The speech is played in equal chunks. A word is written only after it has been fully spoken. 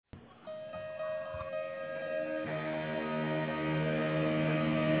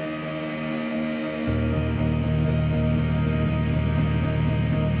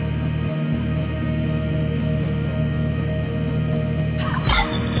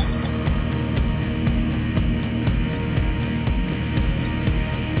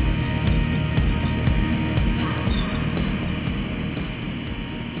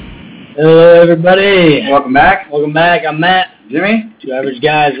Hello, everybody. Welcome back. Welcome back. I'm Matt. Jimmy. Two average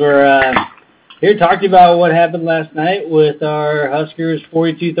guys. We're here to talk to you about what happened last night with our Huskers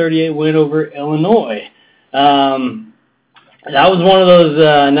 42-38 win over Illinois. That was one of those,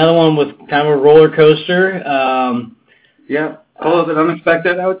 another one with kind of a roller coaster. Yeah, a little bit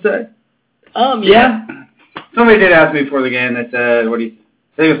unexpected, I would say. Yeah. Somebody did ask me before the game. They said, I think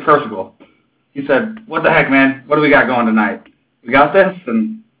it was Percival. He said, "What the heck, man? What do we got going tonight? We got this?"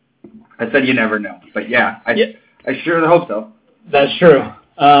 And I said, "You never know." But I sure hope so. That's true.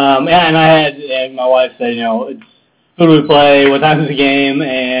 And I had my wife say, it's who do we play? What time is the game?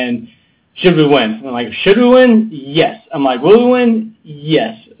 And should we win? I'm like, should we win? Yes. I'm like, will we win?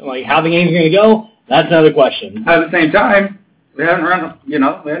 Yes. I'm like, how the game's going to go? That's another question. At the same time, we haven't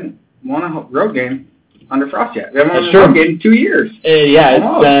won a road game under Frost yet. We haven't won a road game in 2 years.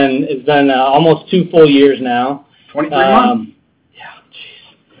 It's been almost 2 full years now. 23 months.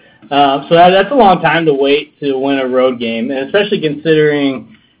 So that's a long time to wait to win a road game, and especially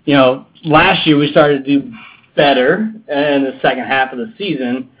considering, last year we started to do better in the second half of the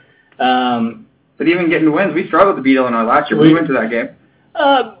season. But even getting wins, we struggled to beat Illinois last year. We went to that game.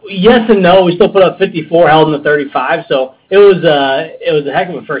 Yes and no. We still put up 54, held in the 35. So it was a heck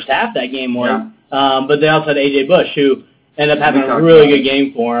of a first half that game was. Yeah. But they also had A.J. Bush, who ended up having a really good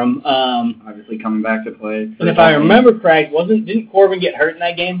game for him. Obviously coming back to play. And if I remember correct, didn't Corbin get hurt in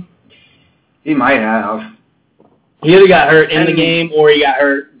that game? He might have. He either got hurt in the game or he got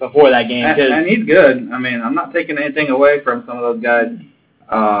hurt before that game. And he's good. I mean, I'm not taking anything away from some of those guys.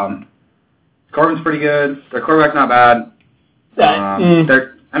 Corbin's pretty good. Their quarterback's not bad.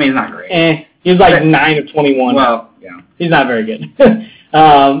 He's not great. He's like 9 of 21. Well, yeah. He's not very good.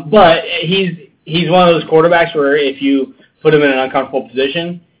 But he's one of those quarterbacks where if you put him in an uncomfortable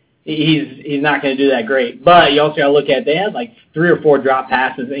position, he's not going to do that great. But you also got to look at, they had like 3 or 4 drop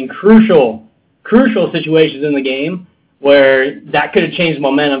passes in crucial situations in the game where that could have changed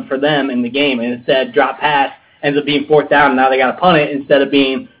momentum for them in the game. And instead, drop pass ends up being 4th down, and now they got to punt it instead of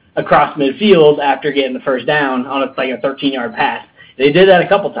being across midfield after getting the first down on a 13-yard pass. They did that a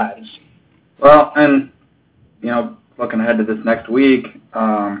couple times. Well, and, looking ahead to this next week,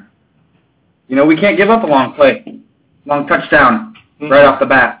 we can't give up a long touchdown right off the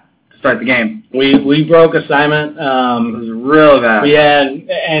bat to start the game. We broke assignment. It was really bad. We had,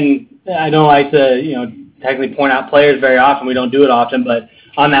 and I don't like to, technically point out players very often. We don't do it often, but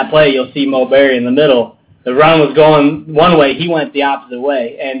on that play, you'll see Mo Berry in the middle. The run was going one way. He went the opposite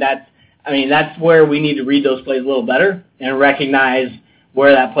way, and that's where we need to read those plays a little better and recognize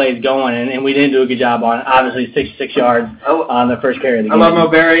where that play is going, and we didn't do a good job on it. Obviously, 66 yards on the first carry of the game. I love Mo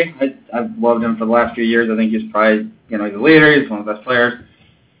Berry. I've loved him for the last few years. I think he's probably, he's a leader. He's one of the best players.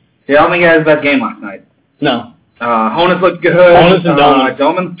 I don't think he had his best game last night. No. Honus looked good. Honus and Doman's.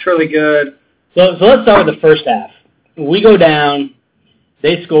 Doman's really good. So let's start with the first half. We go down.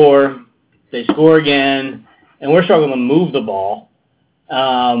 They score again, and we're struggling to move the ball.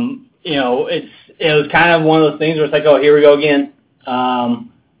 It was kind of one of those things where it's like, oh, here we go again.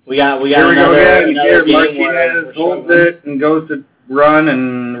 We got another game Martinez holds it and goes to runs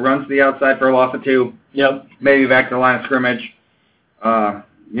to the outside for a loss of 2. Yep. Maybe back to the line of scrimmage.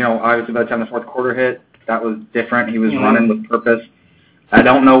 Obviously by the time the fourth quarter hit, that was different. He was running with purpose. I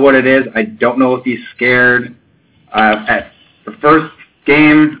don't know what it is. I don't know if he's scared. At the first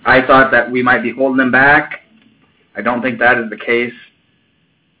game, I thought that we might be holding him back. I don't think that is the case.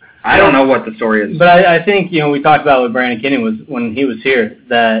 I don't know what the story is. But I think, we talked about with Brandon Kinney when he was here,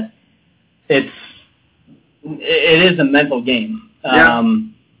 that it is a mental game. Yeah.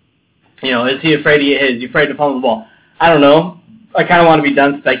 Is he afraid to get hit? Is he afraid to fumble the ball? I don't know. I kind of want to be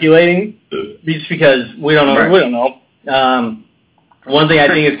done speculating just because we don't know. Right. We don't know. One thing I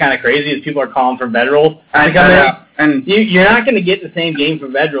think is kind of crazy is people are calling for Vedral to come in. And you're not going to get the same game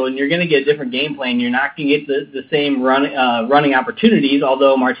from Vedral, and you're going to get a different game plan. You're not going to get the same running opportunities,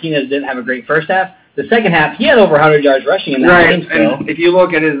 although Martinez didn't have a great first half. The second half, he had over 100 yards rushing in that game. Right, and if you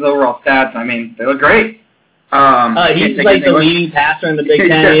look at his overall stats, they look great. He's like the leading passer in the Big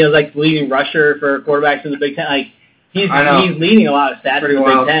Ten. He was like the leading rusher for quarterbacks in the Big Ten. He's leading a lot of stats in the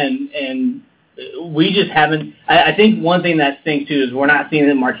Big Ten, and we just haven't. I think one thing that stinks too is we're not seeing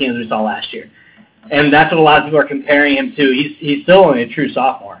the Martinez we saw last year, and that's what a lot of people are comparing him to. He's still only a true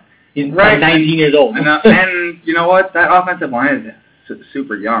sophomore. He's like 19 years old. And you know what? That offensive line is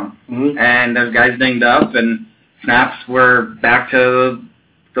super young, and there's guys dinged up, and snaps were back to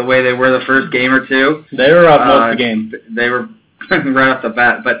the way they were the first game or two. They were up most of the game. They were right off the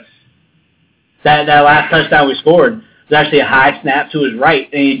bat, but that last touchdown we scored was actually a high snap to his right,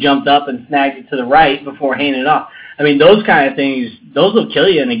 and he jumped up and snagged it to the right before handing it off. I mean, those kind of things, those will kill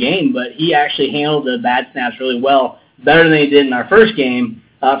you in a game, but he actually handled the bad snaps really well, better than he did in our first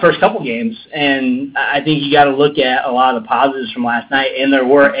couple games. And I think you got to look at a lot of the positives from last night, and there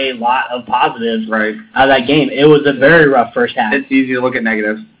were a lot of positives right out of that game. It was a very rough first half. It's easy to look at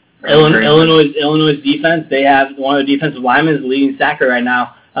negatives. Illinois' defense, they have one of the defensive linemen is the leading sacker right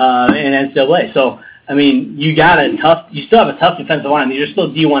now in NCAA. So, I mean, you still have a tough defensive line. These are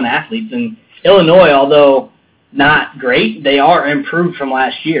still D1 athletes. And Illinois, although not great, they are improved from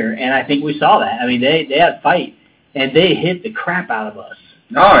last year. And I think we saw that. I mean, they had fight, and they hit the crap out of us.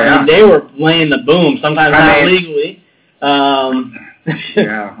 Oh, yeah. I mean, they were playing the boom, sometimes not legally.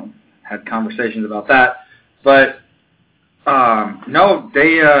 Yeah, had conversations about that. But, no,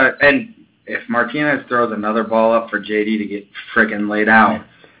 they, and if Martinez throws another ball up for JD to get frickin' laid out,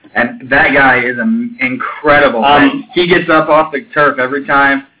 and that guy is incredible. He gets up off the turf every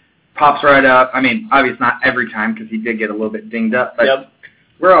time, pops right up. I mean, obviously not every time because he did get a little bit dinged up, but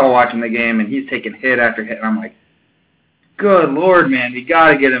we're all watching the game, and he's taking hit after hit, and I'm like, good Lord, man, you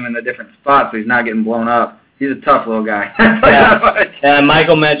got to get him in a different spot so he's not getting blown up. He's a tough little guy. And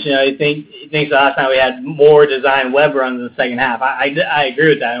Michael mentioned, he thinks last time we had more design web runs in the second half. I agree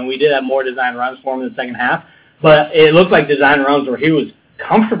with that, and we did have more design runs for him in the second half. But it looked like design runs where he was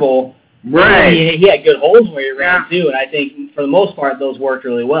comfortable. Right. He had good holes where he ran, too, and I think for the most part those worked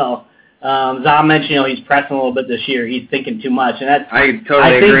really well. Zom mentioned, he's pressing a little bit this year. He's thinking too much, and I think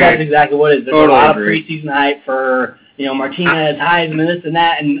that's exactly what it is. There's a lot of preseason hype for Martinez, Heisman, this and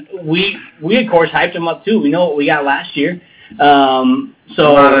that, and we of course hyped him up too. We know what we got last year. So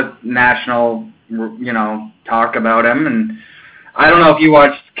a lot of national, talk about him, and I don't know if you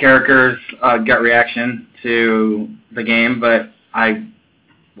watched Carricker's gut reaction to the game, but I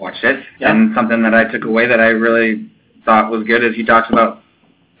watched it, and something that I took away that I really thought was good is he talks about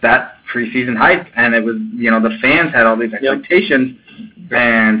that preseason hype, and it was, the fans had all these expectations,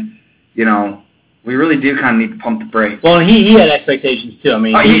 and, we really do kind of need to pump the brakes. Well, he had expectations, too. I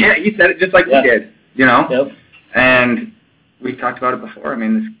mean, he said it just like we did, And we talked about it before. I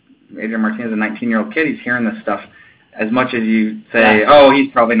mean, this Adrian Martinez is a 19-year-old kid. He's hearing this stuff. As much as you say,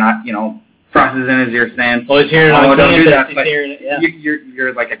 he's probably not, crosses in his ear saying, he's hearing it on don't do that. He's but hearing it,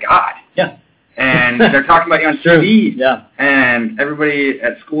 you're like a god. Yeah. And they're talking about you on TV. Yeah. And everybody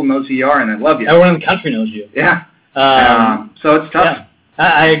at school knows who you are and they love you. Everyone in the country knows you. Yeah. So it's tough. Yeah.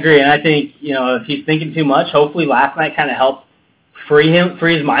 I agree, and I think, if he's thinking too much, hopefully last night kind of helped free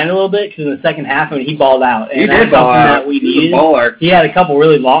his mind a little bit, because in the second half, he balled out. And he did ball out. That we needed. Baller. He had a couple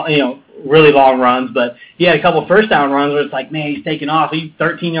really long runs, but he had a couple first down runs where it's like, man, he's taking off. He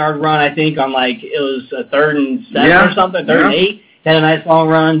 13-yard run, I think, on it was a 3rd and 7 or something, 3rd and 8. Had a nice long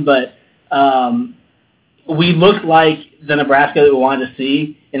run, but we looked like the Nebraska that we wanted to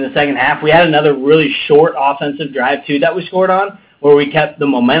see in the second half. We had another really short offensive drive, too, that we scored on, where we kept the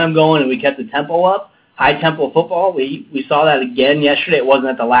momentum going and we kept the tempo up, high-tempo football. We saw that again yesterday. It wasn't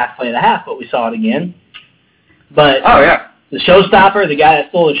at the last play of the half, but we saw it again. But the showstopper, the guy that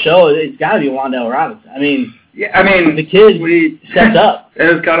stole the show, it's got to be Wan'Dale Robinson. I mean, the kid stepped up.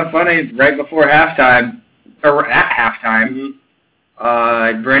 It was kind of funny. Right before halftime, or at halftime,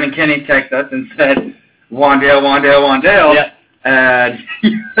 Brandon Kenny texted us and said, Wan'Dale. Yeah. And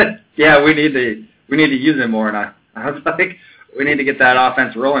we need to use him more. And I was like, we need to get that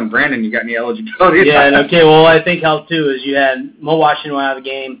offense rolling. Brandon, you got any eligibility? Yeah, okay. Well, I think helped too is you had Mo Washington went out of the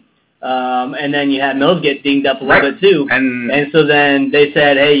game, and then you had Mills get dinged up a little bit too. And so then they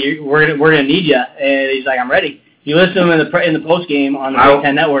said, hey, we're gonna need you, and he's like, I'm ready. You listen to him in the post game on the Big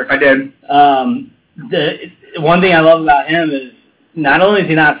Ten Network. I did. The one thing I love about him is not only is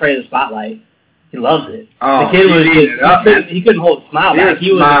he not afraid of the spotlight, he loves it. Oh, the kid was he couldn't hold a smile back.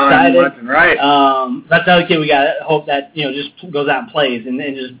 He was excited. Left and right. That's another kid we got to hope that just goes out and plays and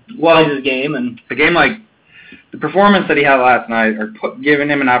just plays his game. And a game like the performance that he had last night, or giving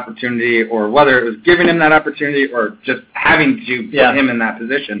him an opportunity, or whether it was giving him that opportunity or just having to put him in that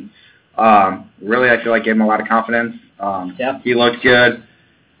position, really I feel like gave him a lot of confidence. He looked good.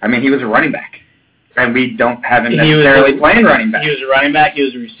 I mean, he was a running back. And we don't have him necessarily playing running back. He was a running back. He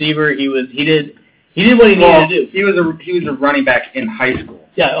was a receiver. He did what he needed to do. He was a running back in high school.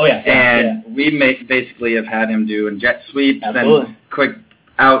 Yeah. Oh yeah. And we basically have had him doing jet sweeps and quick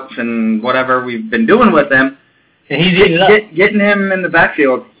outs and whatever we've been doing with him. And he's eating it up. Getting him in the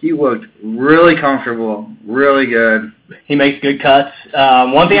backfield, he looked really comfortable, really good. He makes good cuts.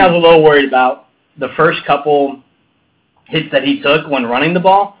 One thing I was a little worried about, the first couple hits that he took when running the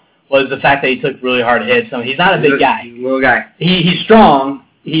ball, was the fact that he took really hard hits. I mean, he's not a big guy. He's a little guy. He's strong.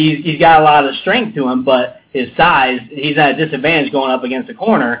 He's got a lot of strength to him, but his size, he's at a disadvantage going up against the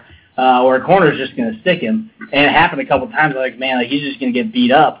corner. or a corner's just going to stick him. And it happened a couple times. I'm like, man, like he's just going to get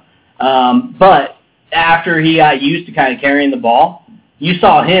beat up. But after he got used to kind of carrying the ball, you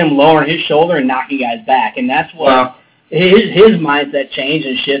saw him lowering his shoulder and knocking guys back, and that's what his mindset changed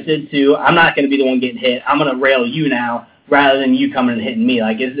and shifted to, I'm not going to be the one getting hit. I'm going to rail you now rather than you coming and hitting me.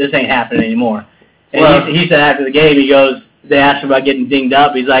 Like, this ain't happening anymore. And he said after the game, they asked him about getting dinged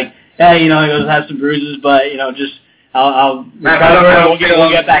up. He's like, hey, he goes, have some bruises, but, just I'll recover and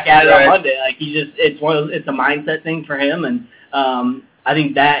we'll get back at it on Monday. Like, it's a mindset thing for him, and I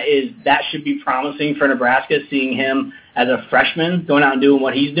think that should be promising for Nebraska, seeing him as a freshman going out and doing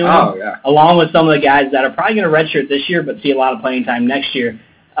what he's doing, along with some of the guys that are probably going to redshirt this year but see a lot of playing time next year.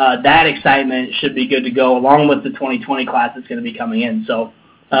 That excitement should be good to go, along with the 2020 class that's going to be coming in. So,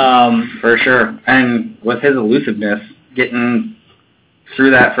 for sure. And with his elusiveness, getting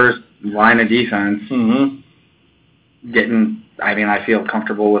through that first line of defense, I feel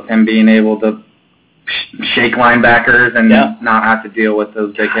comfortable with him being able to shake linebackers and not have to deal with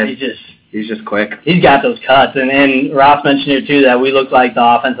those big hits. He's just quick. He's got those cuts, and Ross mentioned here too that we looked like the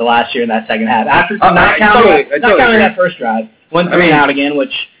offense of last year in that second half. After not counting that first drive, went 3 and out again,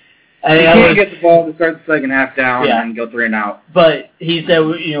 which you can't get the ball to start the second half down and go 3 and out. But he said,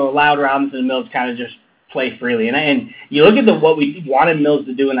 allowed Robinson and Mills kind of just play freely, and you look at what we wanted Mills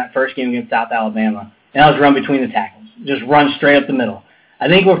to do in that first game against South Alabama, and that was run between the tackles, just run straight up the middle. I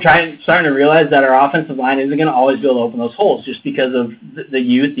think we're starting to realize that our offensive line isn't going to always be able to open those holes just because of the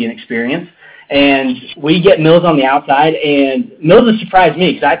youth, the inexperience. And we get Mills on the outside, and Mills has surprised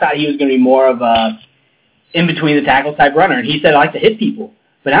me because I thought he was going to be more of a in-between-the-tackles type runner. And he said, I like to hit people.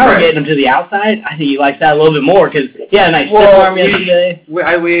 But now we're getting him to the outside. I think he likes that a little bit more because he had a nice stiff arm yesterday.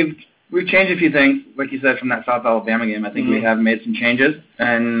 We've changed a few things, like you said, from that South Alabama game. I think we have made some changes,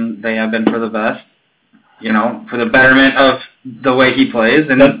 and they have been for the best, for the betterment of the way he plays,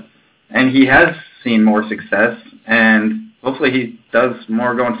 and he has seen more success, and hopefully he does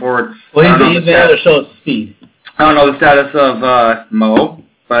more going forward. Well, he's been able to show his speed. I don't know the status of Mo,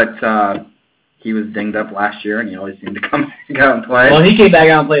 but he was dinged up last year, and he always seemed to come back out and play. Well, he came back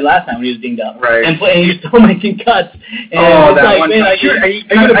out and played last time when he was dinged up. Right. And he was still making cuts. And that one time. Are you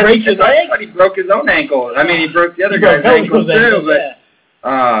going to break his leg? He broke his own ankle. I mean, he broke the other guy's ankle, too. But,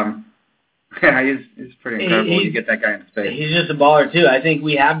 he's pretty incredible when you get that guy in space. He's just a baller, too. I think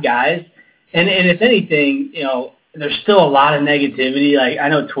we have guys, and if anything, there's still a lot of negativity. Like, I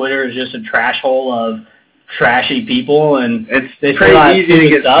know Twitter is just a trash hole of trashy people, and it's pretty easy to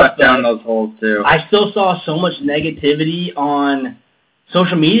get stuck down those holes, too. I still saw so much negativity on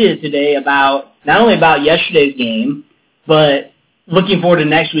social media today about, not only about yesterday's game, but looking forward to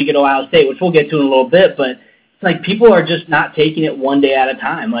next week at Ohio State, which we'll get to in a little bit, but it's like people are just not taking it one day at a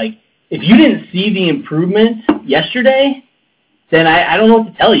time. Like, if you didn't see the improvement yesterday, then I don't know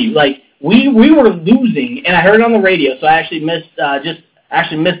what to tell you. Like, we were losing, and I heard it on the radio, so I actually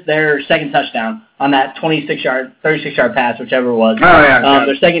missed their second touchdown on that 36-yard pass, whichever it was. Oh, yeah.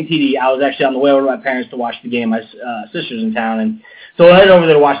 Their second TD. I was actually on the way over to my parents to watch the game. My sister's in town, and so I head over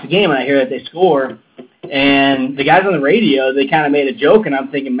there to watch the game, and I hear that they score. And the guys on the radio, they kind of made a joke, and I'm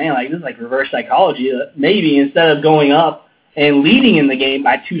thinking, man, like this is like reverse psychology. Maybe instead of going up and leading in the game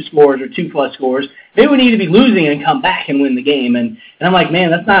by 2 scores or 2+ scores, they would need to be losing and come back and win the game. And I'm like, man,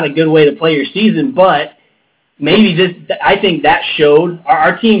 that's not a good way to play your season. But maybe I think that showed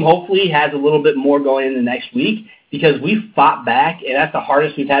our team. Hopefully has a little bit more going into next week because we fought back, and that's the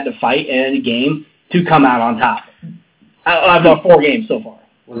hardest we've had to fight in any game to come out on top. I've got 4 games so far.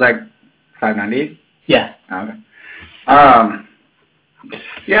 Was that 590? Yeah. Okay.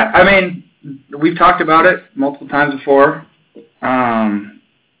 Yeah, I mean, we've talked about it multiple times before.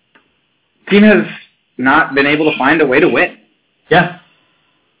 Team has not been able to find a way to win. Yeah.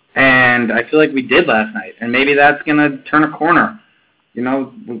 And I feel like we did last night, and maybe that's going to turn a corner.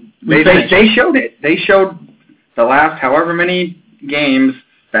 They showed it. They showed the last however many games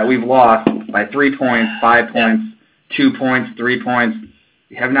that we've lost by 3 points, 5 points, 2 points, 3 points.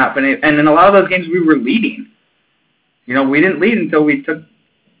 We have not been able, and in a lot of those games we were leading. We didn't lead until we took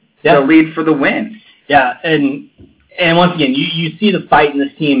the lead for the win. Yeah, and once again, you see the fight in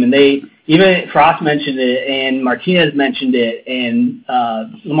this team, and even Frost mentioned it, and Martinez mentioned it, and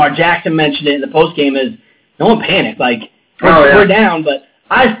Lamar Jackson mentioned it in the postgame is no one panicked. Like, we're down, but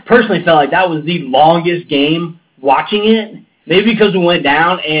I personally felt like that was the longest game watching it, maybe because we went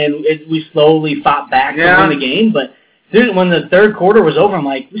down and we slowly fought back to win the game, but when the third quarter was over, I'm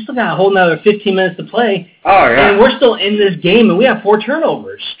like, we still got a whole another 15 minutes to play, and we're still in this game, and we have 4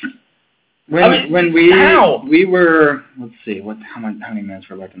 turnovers. When we were, let's see, how many minutes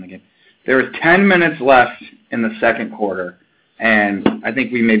were left in the game? There was 10 minutes left in the second quarter, and I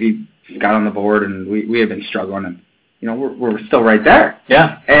think we maybe got on the board, and we have been struggling, and we're still right there.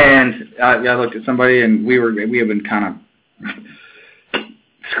 Yeah. And I looked at somebody, and we have been kind of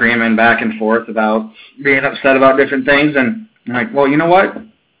screaming back and forth about being upset about different things, and I'm like, well, you know what?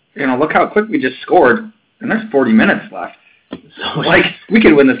 Look how quick we just scored, and there's 40 minutes left. So, we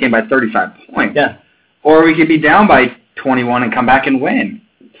could win this game by 35 points. Yeah. Or we could be down by 21 and come back and win.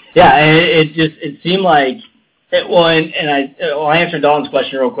 Yeah, and it seemed like I'll answer Dalton's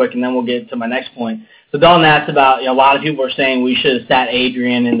question real quick, and then we'll get to my next point. So Dalton asked about, a lot of people were saying we should have sat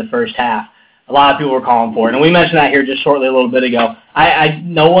Adrian in the first half. A lot of people were calling for it, and we mentioned that here just shortly a little bit ago.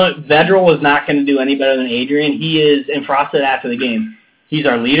 Vedral was not going to do any better than Adrian. He is, and Frost said after the game, he's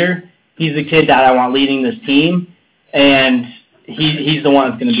our leader. He's the kid that I want leading this team, and he's the one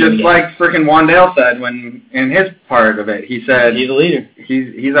that's going to do it. Just like freaking Wandale said when in his part of it, he said he's a leader.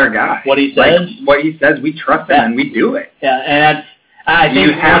 He's our guy. What he says, we trust him and we do it. Yeah, and I think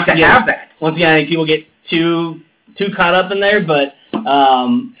you have to have that. Once again, I think people get too caught up in there, but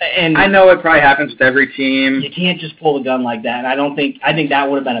and I know it probably happens with every team. You can't just pull a gun like that. And I think that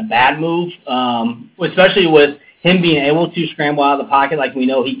would have been a bad move, especially with him being able to scramble out of the pocket like we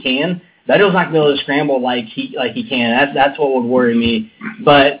know he can. Vedral's not going to be able to scramble like he can. That's what would worry me.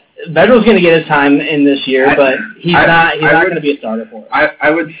 But Vedral's going to get his time in this year, but he's not going to be a starter for us. I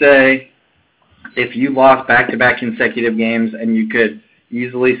would say if you lost back-to-back consecutive games and you could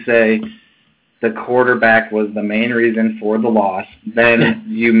easily say the quarterback was the main reason for the loss, then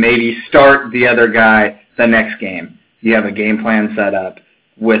you maybe start the other guy the next game. You have a game plan set up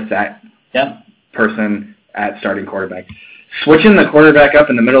with that person at starting quarterback. Switching the quarterback up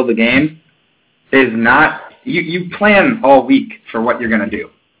in the middle of the game is not – you plan all week for what you're going to do.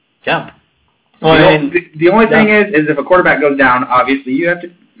 Yeah. The only thing is if a quarterback goes down, obviously you have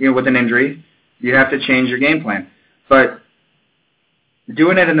to, with an injury, you have to change your game plan. But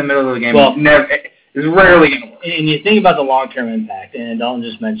doing it in the middle of the game is rarely going to work. And you think about the long-term impact, and Dalton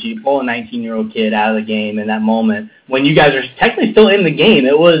just mentioned you pull a 19-year-old kid out of the game in that moment when you guys are technically still in the game.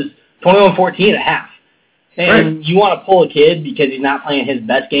 It was 21-14 at half. And you want to pull a kid because he's not playing his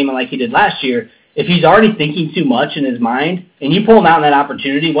best game like he did last year. If he's already thinking too much in his mind, and you pull him out in that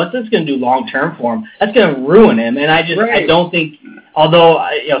opportunity, what's that's going to do long-term for him? That's going to ruin him. And I don't think, although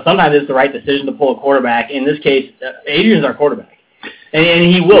sometimes it's the right decision to pull a quarterback. In this case, Adrian's our quarterback,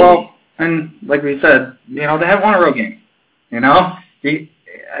 and he will. Well, and like we said, they have won a road game.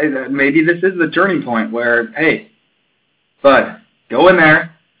 Maybe this is the turning point where, hey, bud, go in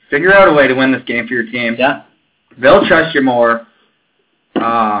there, figure out a way to win this game for your team. Yeah. They'll trust you more.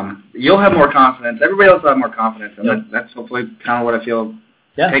 You'll have more confidence. Everybody else will have more confidence, and that's hopefully kind of what I feel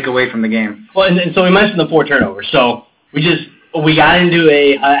take away from the game. Well, and so we mentioned the 4 turnovers. So we got into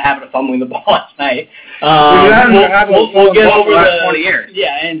a habit of fumbling the ball last night. We'll get over the last 20 years.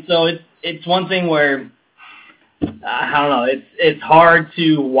 Yeah, and so it's one thing where I don't know. It's hard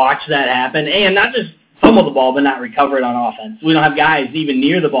to watch that happen, and not just fumble the ball, but not recover it on offense. We don't have guys even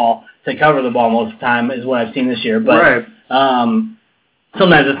near the ball to cover the ball most of the time, is what I've seen this year. But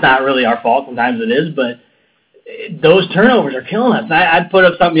sometimes it's not really our fault. Sometimes it is, but those turnovers are killing us. I put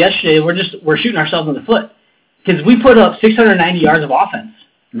up something yesterday. We're shooting ourselves in the foot because we put up 690 yards of offense.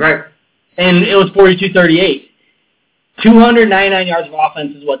 Right. And it was 42-38. 299 yards of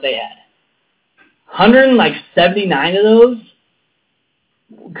offense is what they had. 179 of those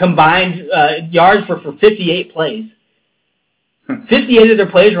combined yards for 58 plays. 58 of their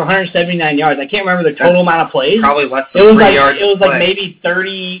plays were 179 yards. I can't remember the total amount of plays. Probably less than 3 yards. It was like maybe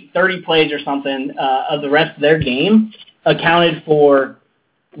 30 plays or something of the rest of their game accounted for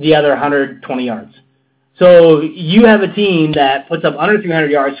the other 120 yards. So you have a team that puts up under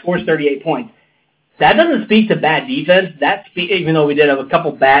 300 yards, scores 38 points. That doesn't speak to bad defense. Even though we did have a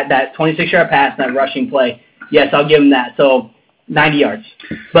couple that 26-yard pass and that rushing play. Yes, I'll give them that. So 90 yards.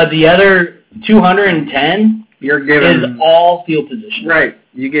 But the other 210 is all field position. Right.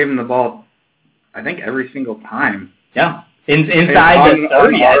 You gave them the ball, I think, every single time. Yeah. Inside the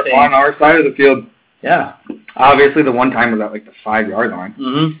 30, I think. On our side of the field. Yeah. Obviously, the one time was at like the 5-yard line.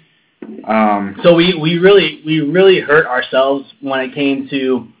 Mm-hmm. So we really hurt ourselves when it came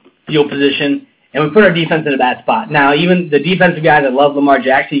to field position, and we put our defense in a bad spot. Now, even the defensive guy that loved Lamar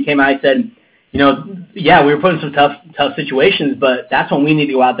Jackson, he came out and said, we were put in some tough situations, but that's when we need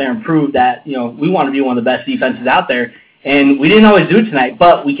to go out there and prove that, we want to be one of the best defenses out there. And we didn't always do it tonight,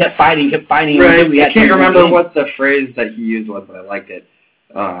 but we kept fighting. Right. I can't remember what the phrase that he used was, but I liked it.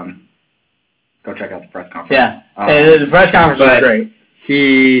 Go check out the press conference. Yeah, the press conference was great.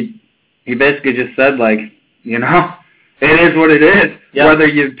 He basically just said, it is what it is. Yep. Whether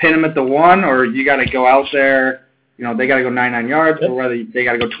you pin him at the 1 or you got to go out there, they got to go 99 yards, or whether they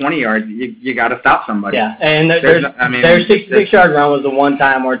got to go 20 yards, you got to stop somebody. Yeah, and their 66-yard run was the one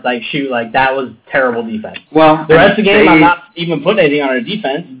time where it's like, shoot, like that was terrible defense. Well, the rest of the game, I'm not even putting anything on our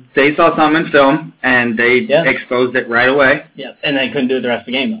defense. They saw something in film, and they exposed it right away. Yeah, and they couldn't do it the rest of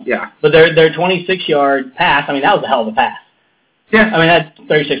the game, though. Yeah. But their 26-yard pass, I mean, that was a hell of a pass. Yeah. I mean, that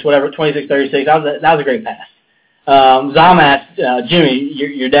 36, whatever, 26-36, that was a great pass. Zom asked, Jimmy,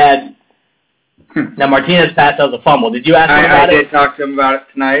 your dad, now Martinez pass, that was a fumble. Did you ask him about it? I did talk to him about it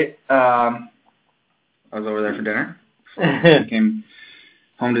tonight. I was over there for dinner. I came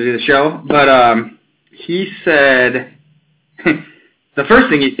home to do the show. But he said, the first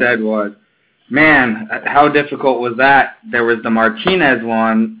thing he said was, man, how difficult was that? There was the Martinez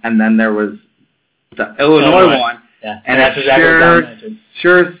one, and then there was the Illinois one. Yeah, and that's it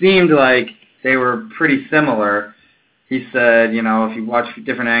sure seemed like they were pretty similar. He said, if you watch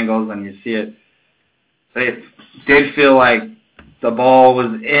different angles and you see it, it did feel like the ball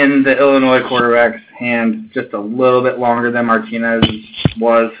was in the Illinois quarterback's hand just a little bit longer than Martinez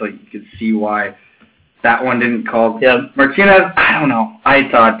was, so you could see why that one didn't call. Yeah. Martinez, I don't know. I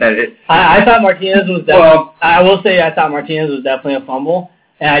thought that it... I thought Martinez was definitely... I will say I thought Martinez was definitely a fumble.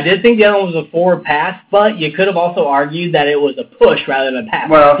 And I did think the other one was a forward pass, but you could have also argued that it was a push rather than a pass.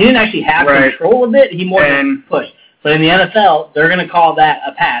 Well, he didn't actually have control of it. He more than push. But in the NFL, they're going to call that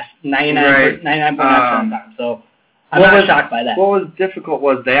a pass 99.9% of the time. So I'm not shocked by that. What was difficult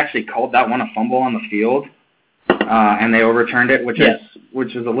was they actually called that one a fumble on the field, and they overturned it, which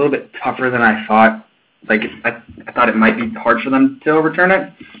is a little bit tougher than I thought. Like I thought it might be hard for them to overturn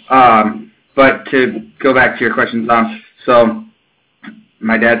it. But to go back to your question, Tom, so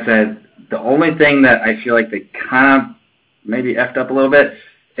my dad said the only thing that I feel like they kind of maybe effed up a little bit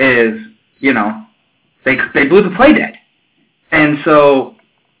is, they blew the play dead. And so,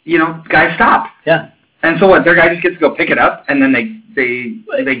 guys stopped. Yeah. And so what, their guy just gets to go pick it up, and then they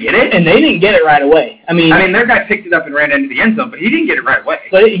get it? And they didn't get it right away. I mean, their guy picked it up and ran into the end zone, but he didn't get it right away.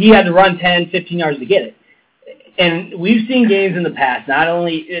 But he had to run 10, 15 yards to get it. And we've seen games in the past,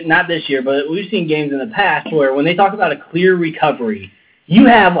 not this year, but we've seen games in the past where when they talk about a clear recovery, you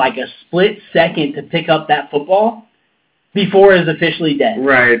have like a split second to pick up that football before it's officially dead.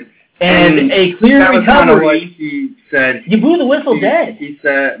 Right. And a clear that was kind of what recovery, he said. You blew the whistle dead. He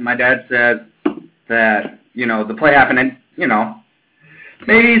said, my dad said that, the play happened and,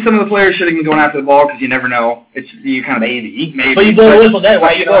 maybe some of the players should have been going after the ball because you never know. You kind of maybe. But you blew the whistle dead.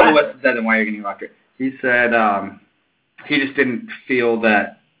 Why you blow the whistle dead and why are you going to go after it? He said he just didn't feel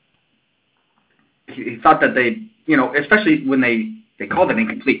that he thought that they, especially when they called it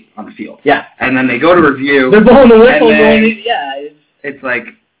incomplete on the field. Yeah. And then they go to review. They're blowing the whistle. It's like,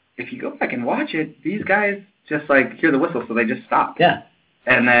 if you go back and watch it, these guys just hear the whistle, so they just stop. Yeah.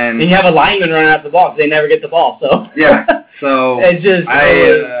 And then you have a lineman running after the ball because they never get the ball. So yeah. So it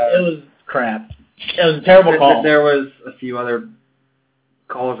was crap. It was a terrible call. There was a few other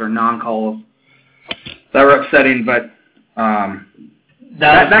calls or non-calls that were upsetting, but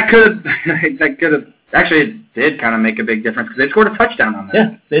that could have actually it did kind of make a big difference because they scored a touchdown on that.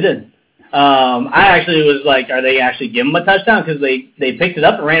 Yeah, they did. I actually was like, are they actually giving them a touchdown? Because they picked it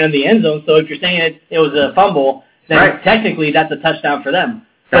up and ran in the end zone. So if you're saying it was a fumble, then technically that's a touchdown for them.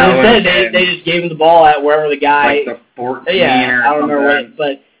 But instead, they just gave him the ball at wherever the guy. Like the 14 or I don't remember what.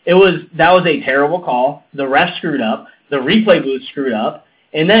 But that was a terrible call. The ref screwed up. The replay booth screwed up.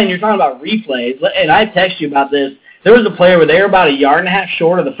 And then you're talking about replays. And I texted you about this. There was a play where they were about a yard and a half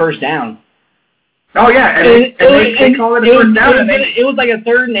short of the first down. Oh, yeah, and they called it a first down. It was like a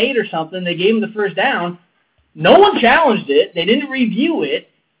 3rd and 8 or something. They gave him the first down. No one challenged it. They didn't review it.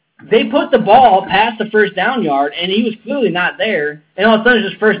 They put the ball past the first down yard, and he was clearly not there. And all of a sudden, it's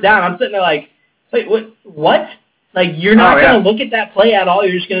just first down. I'm sitting there like, wait, what? Like, you're not going to look at that play at all.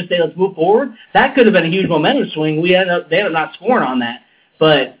 You're just going to say, let's move forward? That could have been a huge momentum swing. They ended up not scoring on that.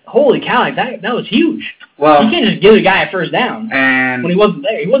 But holy cow, that was huge. Well, you can't just give a guy a first down and when he wasn't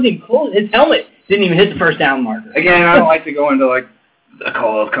there. He wasn't even close. His helmet didn't even hit the first down marker. Again, I don't like to go into the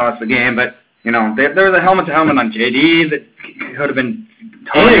calls cost the game, but there was a helmet to helmet on JD that could have been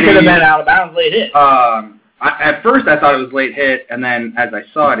targeted. And it could have been out of bounds late hit. At first I thought it was late hit, and then as I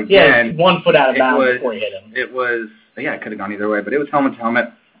saw it again, 1 foot out of bounds before he hit him. It was it could have gone either way, but it was helmet to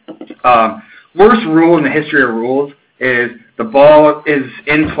helmet. Worst rule in the history of rules is the ball is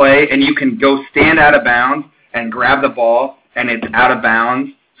in play and you can go stand out of bounds and grab the ball and it's out of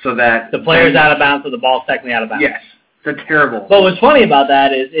bounds so that the player's out of bounds, so the ball's technically out of bounds. Yes. It's terrible. But what's funny about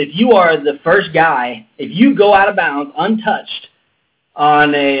that is if you are the first guy, if you go out of bounds untouched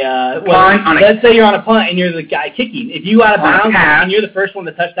on let's say you're on a punt and you're the guy kicking. If you go out of bounds and you're the first one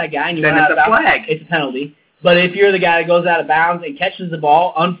to touch that guy and you run out of bounds, it's a penalty. But if you're the guy that goes out of bounds and catches the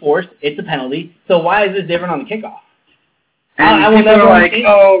ball unforced, it's a penalty. So why is this different on the kickoff? And people are like,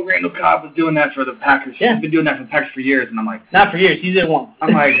 oh, Randall Cobb was doing that for the Packers. Yeah. He's been doing that for the Packers for years. And I'm like... Not for years. He did it once.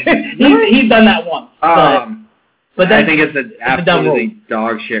 I'm like... he's done that once. But I think it's an absolutely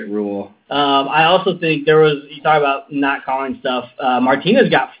dog shit rule. I also think you talk about not calling stuff. Martinez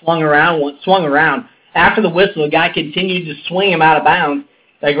got swung around. After the whistle, the guy continued to swing him out of bounds.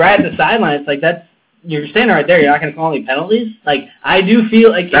 Like, right at the sideline, it's like, you're standing right there. You're not going to call any penalties? Like, I do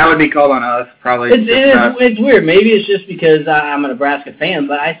feel like... That would be called on us, probably. It's weird. Maybe it's just because I'm a Nebraska fan,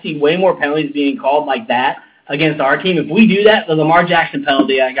 but I see way more penalties being called like that against our team. If we do that, the Lamar Jackson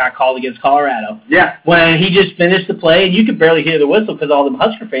penalty I got called against Colorado. Yeah. When he just finished the play, and you could barely hear the whistle because all the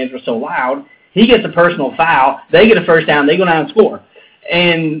Husker fans were so loud. He gets a personal foul. They get a first down. They go down and score.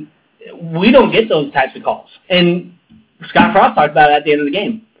 And we don't get those types of calls. And Scott Frost talked about it at the end of the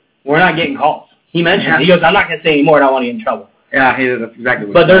game. We're not getting calls. He mentioned it. He goes, I'm not going to say any more. I don't want to get in trouble. Yeah, that's exactly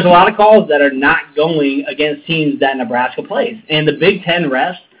what But there's a lot of calls that are not going against teams that Nebraska plays. And the Big Ten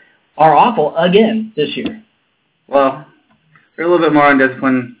refs are awful again this year. Well, they're a little bit more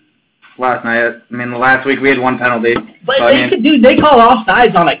undisciplined last night. I mean, last week we had one penalty. But they call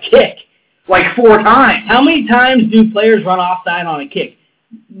offsides on a kick. Like 4 times. How many times do players run offside on a kick?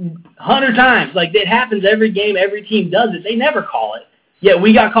 100 times. Like, it happens every game. Every team does it. They never call it. Yet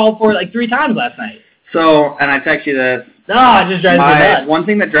we got called for it like 3 times last night. So, and I text you this. No, it just drives me nuts. One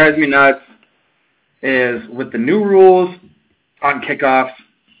thing that drives me nuts is with the new rules on kickoffs,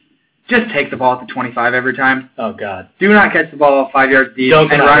 just take the ball at the 25 every time. Oh, God. Do not catch the ball 5 yards deep and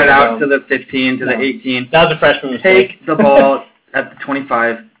run it out to the 15, to the 18. That was a freshman mistake. Take the ball at the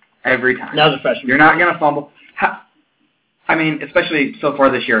 25 every time. That was a freshman. You're not going to fumble. I mean, especially so far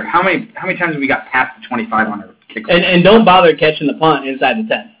this year, how many times have we got past the 25 on a kickoff? And don't bother catching the punt inside the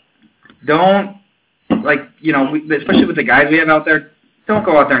 10. Don't, especially with the guys we have out there, don't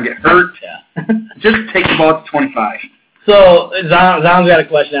go out there and get hurt. Yeah. Just take the ball at the 25. So, Zom's got a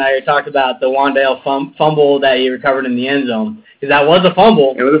question out here. Talked about the Wandale fumble that he recovered in the end zone. Because that was a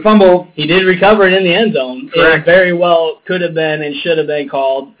fumble. It was a fumble. He did recover it in the end zone. Correct. It very well could have been and should have been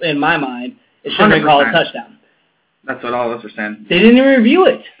called, in my mind, it should have been called a touchdown. That's what all of us are saying. They didn't even review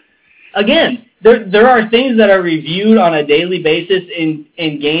it. Again, there are things that are reviewed on a daily basis in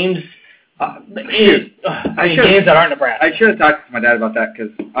games games that aren't Nebraska. I should have talked to my dad about that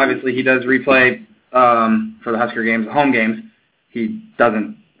because obviously he does replay for the Husker games, the home games. He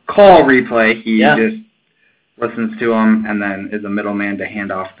doesn't call replay. He just listens to them and then is a middleman to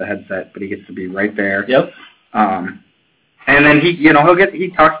hand off the headset, but he gets to be right there. Yep. And then he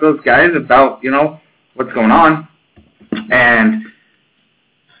talks to those guys about, what's going on. And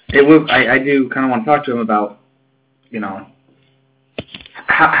I do kind of want to talk to him about,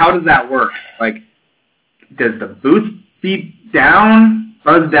 how does that work? Like, does the booth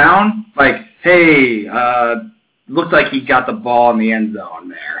buzz down? Like, hey, looked like he got the ball in the end zone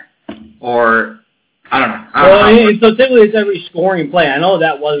there. Or, I don't know. So typically it's every scoring play. I know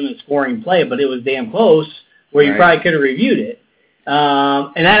that wasn't a scoring play, but it was damn close where you probably could have reviewed it.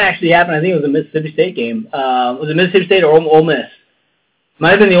 And that actually happened, I think it was a Mississippi State game. Was it Mississippi State or Ole Miss?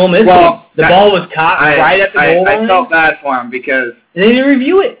 Might have been the Ole Miss game. The ball was caught right at the goal line. I felt bad for him because... And they didn't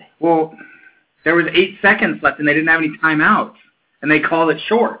review it. Well, there was 8 seconds left and they didn't have any timeouts. And they called it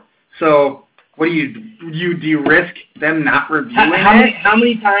short. So, what do you risk them not reviewing it? How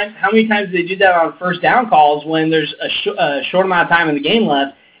many times do they do that on first down calls when there's a short amount of time in the game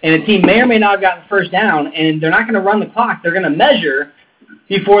left and a team may or may not have gotten first down and they're not going to run the clock. They're going to measure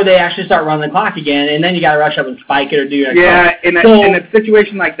before they actually start running the clock again, and then you got to rush up and spike it or do your in a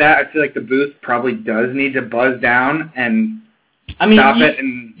situation like that, I feel like the booth probably does need to buzz down and stop it.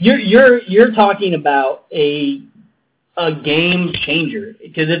 And you're talking about a game changer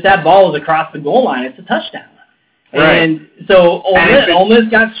because if that ball is across the goal line, it's a touchdown. Right. And so Ole Miss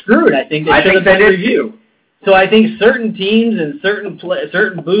got screwed. I think they should have been reviewed. So I think certain teams and certain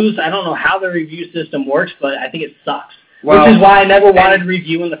booths, I don't know how the review system works, but I think it sucks. Which is why I never wanted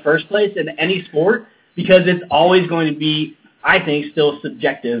review in the first place in any sport, because it's always going to be, I think, still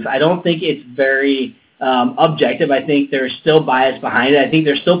subjective. I don't think it's very objective. I think there's still bias behind it. I think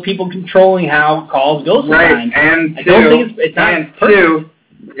there's still people controlling how calls go sometimes. Right, and I don't think it's not perfect.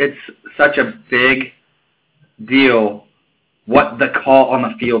 It's such a big deal what the call on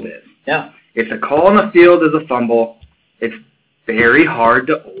the field is. Yeah. If the call on the field is a fumble, it's very hard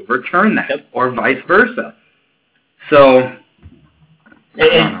to overturn that, or vice versa. So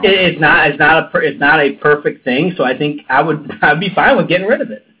it's not a perfect thing. So I think I'd be fine with getting rid of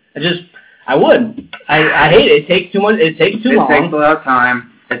it. I would. I hate it. It takes too much. It takes too long. It takes a lot of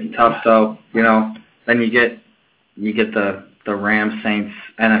time. It's tough. So then you get the Rams Saints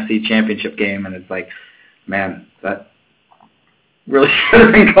NFC Championship game, and it's like, man, that really should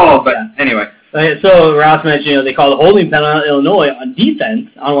have been called. But anyway. So Ross mentioned, they called a holding penalty on Illinois on defense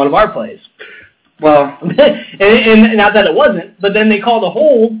on one of our plays. Well, and not that it wasn't, but then they called a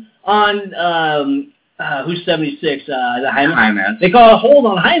hold on who's 76? The Hymas. They called a hold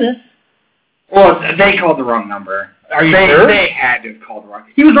on Hymas. Well, they called the wrong number. Are you sure? They had to have called the wrong.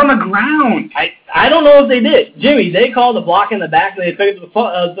 He was on the ground. I don't know if they did. Jimmy, they called a block in the back, and they took the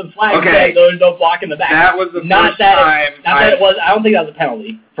flag. Okay. There was no block in the back. That was the first time. Not that it was. I don't think that was a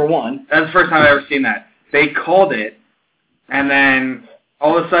penalty, for one. That's the first time I've ever seen that. They called it, and then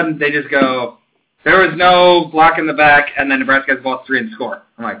all of a sudden they just go, there was no block in the back, and then Nebraska has the ball 3 and score.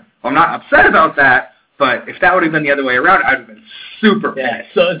 I'm like, well, I'm not upset about that, but if that would have been the other way around, I'd have been super pissed. Yeah,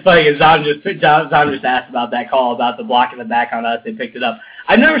 so it's funny, Zom just asked about that call, about the block in the back on us. They picked it up.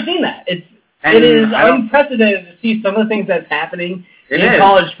 I've never seen that. It is unprecedented to see some of the things that's happening in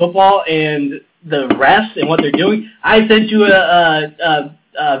college football and the refs and what they're doing. I sent you a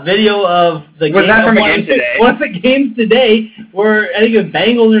video of the game. Was that from a game today? One of the games today where, I think it was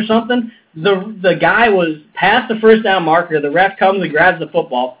Bengals or something, the guy was past the first down marker. The ref comes and grabs the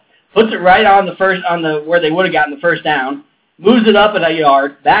football, puts it right on where they would have gotten the first down, moves it up a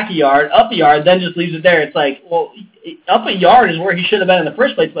yard, back a yard, up a yard, then just leaves it there. It's like, well, up a yard is where he should have been in the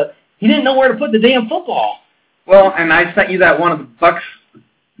first place, but he didn't know where to put the damn football. Well, and I sent you that one of the Bucks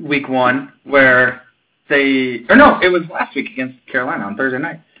week 1 where it was last week against Carolina on Thursday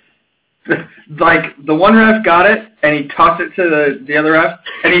night. Like, the one ref got it, and he tossed it to the other ref,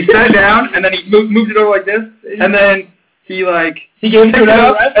 and he set it down, and then he moved it over like this, and then he gave it to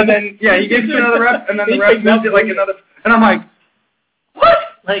another ref, and then he gave it to another ref, and then the ref moved it like another, and I'm like, what?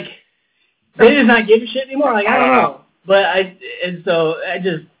 Like, they just not give a shit anymore. Like, I don't know, but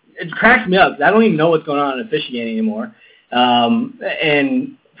it cracks me up. I don't even know what's going on in officiating anymore.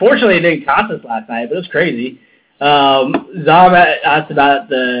 And fortunately, it didn't cost us last night, but it was crazy. Zom asked about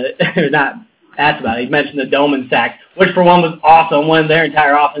he mentioned the Doman sack, which for one was awesome when their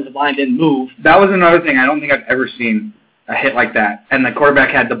entire offensive line didn't move. That was another thing. I don't think I've ever seen a hit like that. And the quarterback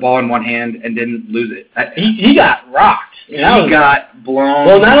had the ball in one hand and didn't lose it. He got rocked. He got blown.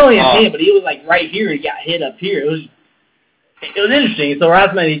 Well, not only his hand, but he was like right here and got hit up here. It was interesting. So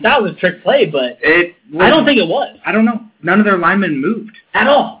Rossman, he thought it was a trick play, but I don't think it was. I don't know. None of their linemen moved. At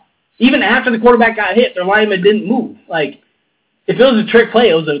all. Even after the quarterback got hit, their linemen didn't move. Like, if it was a trick play,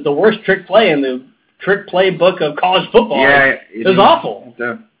 it was the worst trick play in the trick play book of college football. Yeah, it was awful.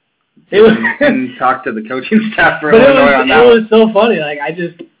 It was. And talk to the coaching staff for Illinois on that. It was so funny. Like,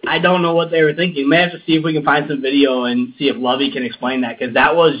 I don't know what they were thinking. May have to see if we can find some video and see if Lovey can explain that, because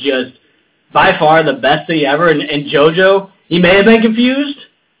that was just by far the best thing ever. And JoJo, he may have been confused,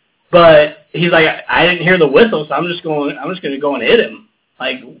 but he's like, I didn't hear the whistle, so I'm just going to go and hit him.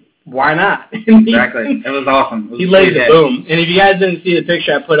 Like, why not? Exactly. It was awesome. He laid the boom. And if you guys didn't see the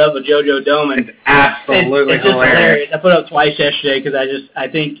picture I put up of JoJo Doman, it's absolutely it's just hilarious. I put up twice yesterday because I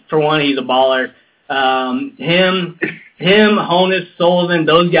think, for one, he's a baller. Him, Honus, Sullivan,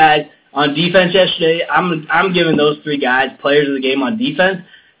 those guys on defense yesterday, I'm giving those 3 guys players of the game on defense,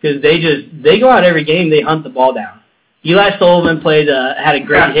 because they go out every game, they hunt the ball down. Eli Sullivan had a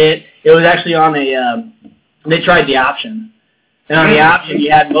great hit. It was actually on they tried the option. And on the option,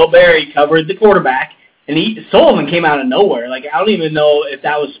 you had Mo Berry covered the quarterback, and Sullivan came out of nowhere. Like, I don't even know if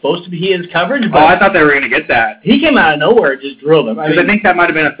that was supposed to be his coverage. But I thought they were going to get that. He came out of nowhere and just drilled him. I think that might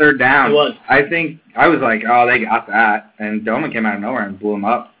have been a third down. It was. I was like, oh, they got that. And Doman came out of nowhere and blew him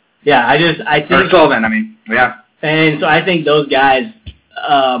up. Yeah, I think. Or Sullivan, yeah. And so I think those guys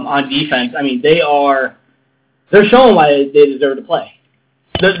on defense, they're showing why they deserve to play.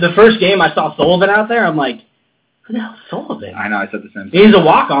 The first game I saw Sullivan out there, I'm like, who the hell is Sullivan? I know, I said the same thing. He's a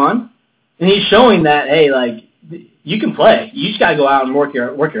walk-on, and he's showing that, hey, like, you can play. You just got to go out and work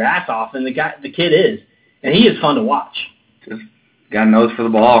your ass off, and the kid is. And he is fun to watch. Just got a nose for the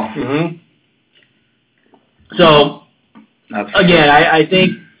ball. Mm-hmm. So, again, I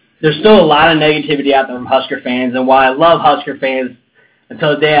think there's still a lot of negativity out there from Husker fans, and while I love Husker fans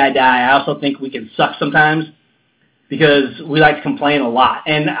until the day I die, I also think we can suck sometimes, because we like to complain a lot.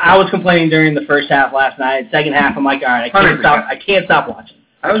 And I was complaining during the first half last night. Second half, I'm like, all right, I can't stop watching.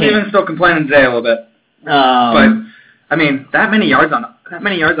 I was even still complaining today a little bit. But that many yards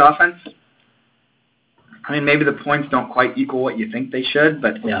offense. Maybe the points don't quite equal what you think they should,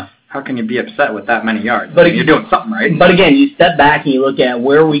 but how can you be upset with that many yards? But you're doing something right. But again, you step back and you look at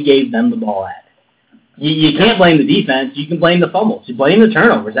where we gave them the ball at. You can't blame the defense. You can blame the fumbles. You blame the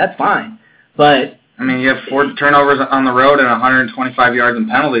turnovers. That's fine. But I mean, you have 4 turnovers on the road and 125 yards in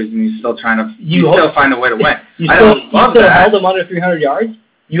penalties, and you're still trying to still find a way to win. You still held them under 300 yards.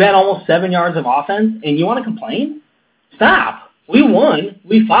 You had almost 7 yards of offense, and you want to complain? Stop. We won.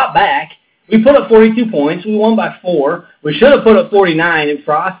 We fought back. We put up 42 points. We won by 4. We should have put up 49, and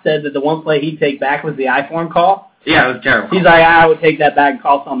Frost said that the one play he'd take back was the I-form call. Yeah, it was terrible. He's like, I would take that back and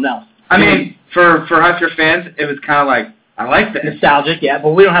call something else. I mean, for Husker fans, it was kind of like, I like this. Nostalgic, yeah,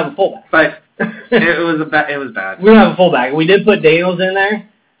 but we don't have a fullback. But it was bad. We don't have a fullback. We did put Daniels in there,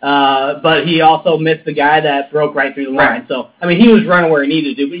 but he also missed the guy that broke right through the line. Right. So, I mean, he was running where he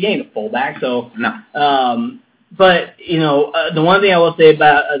needed to do, but he ain't a fullback. So, no. But, you know, the one thing I will say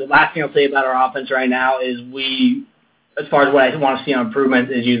about, the last thing I'll say about our offense right now is as far as what I want to see on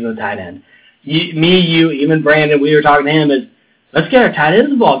improvements, is using the tight end. You, even Brandon, we were talking to him, is let's get our tight ends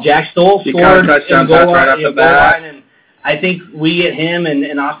the ball. Jack Stoll scored touchdown pass right off the bat. And I think we get him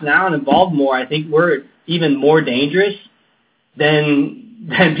and Austin Allen involved more. I think we're even more dangerous than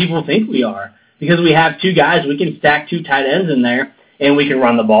people think we are, because we have 2 guys. We can stack 2 tight ends in there, and we can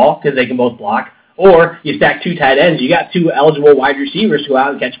run the ball because they can both block. Or you stack 2 tight ends. You got 2 eligible wide receivers who go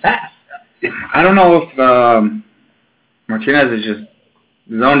out and catch a pass. I don't know if Martinez is just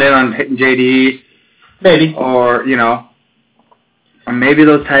zoned in on hitting JD. Maybe. Or, or maybe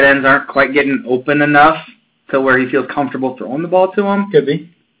those tight ends aren't quite getting open enough to where he feels comfortable throwing the ball to him. Could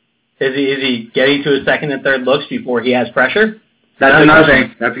be. Is he getting to his second and third looks before he has pressure? That's another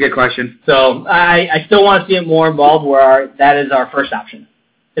thing. That's a good question. So I still want to see it more involved where that is our first option,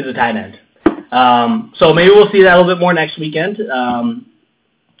 is a tight end. So maybe we'll see that a little bit more next weekend.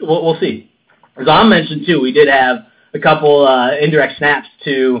 We'll see. As I mentioned, too, we did have a couple indirect snaps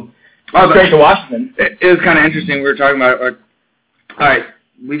straight to Washington. It was kind of interesting. We were talking about, all right,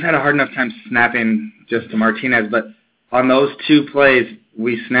 we've had a hard enough time snapping just to Martinez, but on those 2 plays,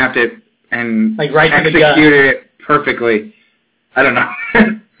 we snapped it and executed it perfectly. I don't know.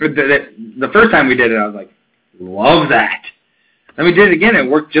 The first time we did it, I was like, love that. And we did it again. It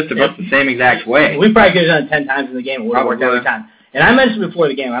worked just about the same exact way. We probably could have done it 10 times in the game. It would have worked every time. And I mentioned before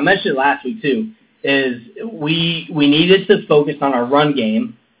the game, I mentioned it last week too, is we needed to focus on our run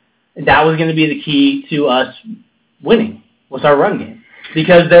game. That was going to be the key to us winning, was our run game.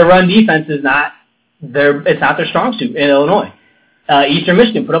 Because their run defense is not their strong suit in Illinois. Eastern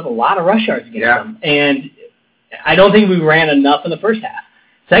Michigan put up a lot of rush yards against them. And I don't think we ran enough in the first half.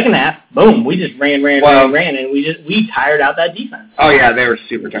 Second half, boom, we just ran, and we tired out that defense. Oh, yeah, they were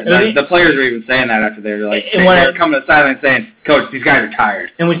super tired. The players were even saying that after they were like, they were coming to the sideline saying, Coach, these guys are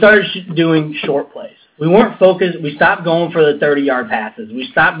tired. And we started doing short plays. We weren't focused. We stopped going for the 30-yard passes. We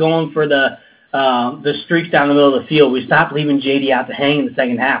stopped going for the streaks down the middle of the field. We stopped leaving JD out to hang in the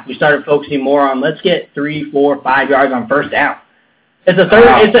second half. We started focusing more on let's get 3, 4, 5 yards on first down. It's a third.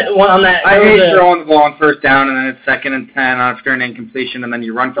 On that. I hate throwing the ball on first down, and then it's 2nd and 10 after an incompletion, and then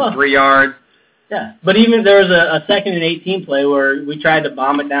you run for 3 yards. Yeah, but even there was a 2nd and 18 play where we tried to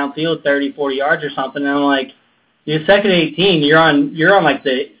bomb it downfield 30, 40 yards or something, and I'm like, you're 2nd and 18, you're on like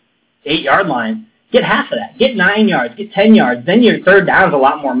the 8-yard line. Get half of that. Get 9 yards. Get 10 yards. Then your third down is a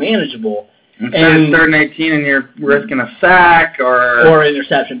lot more manageable. Instead of 3rd and 18 and you're risking a sack or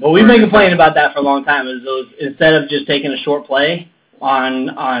interception. But we've been complaining about that for a long time. Is those, instead of just taking a short play on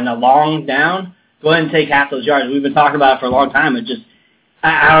a long down, go ahead and take half those yards. We've been talking about it for a long time. It just,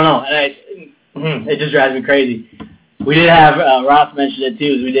 I don't know. It just drives me crazy. We did have, Ross mentioned it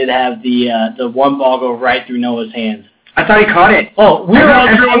too, is we did have the one ball go right through Noah's hands. I thought he caught it. Oh, we were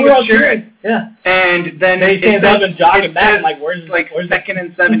all cheering. Yeah. And then he stands up and jogging back. I'm like, where's 2nd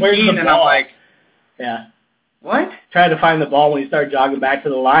and 17? And I'm like, yeah. What? Tried to find the ball when he started jogging back to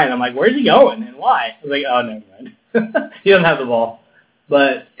the line. I'm like, where's he going and why? I was like, oh, never mind. He doesn't have the ball.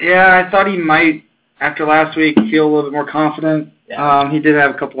 But yeah, I thought he might, after last week, feel a little bit more confident. Yeah. He did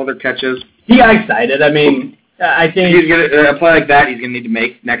have a couple other catches. He got excited. I mean, I think he's gonna a play like that. He's gonna need to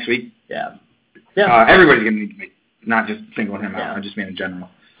make next week. Yeah. Everybody's gonna need to make, not just singling him out. I just mean in general.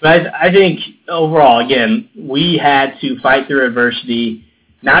 But I think overall, again, we had to fight through adversity,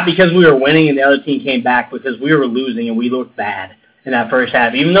 not because we were winning and the other team came back, because we were losing and we looked bad in that first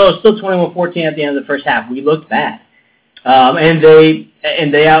half. Even though it was still 21-14 at the end of the first half, we looked bad. And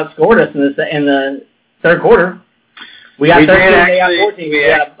they outscored us in the third quarter. We got 13, they got 14. We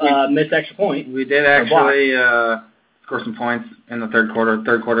got missed extra point. We did actually score some points in the third quarter.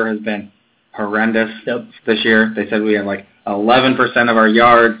 Third quarter has been horrendous this year. They said we had like 11% of our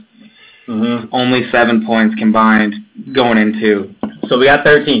yards, only 7 points combined going into. So we got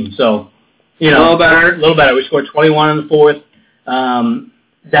 13. So, a little better. A little better. We scored 21 in the fourth.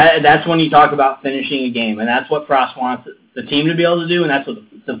 That's when you talk about finishing a game, and that's what Frost wants the team to be able to do, and that's what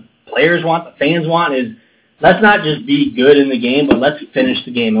the players want, the fans want, is let's not just be good in the game, but let's finish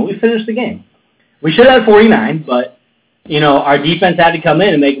the game. And we finished the game. We should have 49, but, our defense had to come in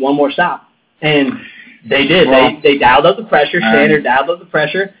and make one more stop. And they did. Well, they dialed up the pressure. Standard dialed up the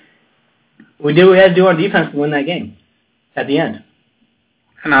pressure. We did what we had to do on defense to win that game at the end.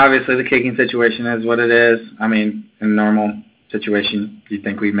 And obviously the kicking situation is what it is. I mean, in a normal situation, you'd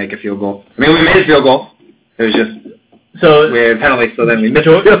think we'd make a field goal. I mean, we made a field goal. It was just we had a penalty, so then we missed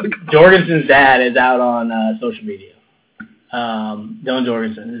a field goal. Jorgensen's dad is out on social media. Dylan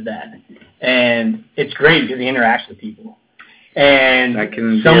Jorgensen, his dad. And it's great because he interacts with people. And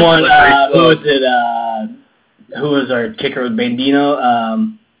someone, who was our kicker with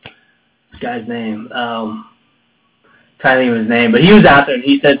Bandino? This guy's name. Trying to think of his name, but he was out there and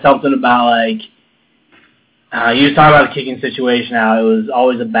he said something about he was talking about the kicking situation, how it was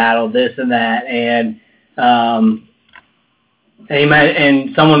always a battle, this and that, and he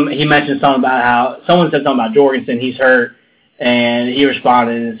mentioned something about how someone said something about Jorgensen, he's hurt, and he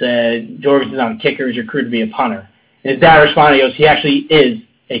responded and said Jorgensen's not a kicker, he's recruited to be a punter. And his dad responded, he goes, he actually is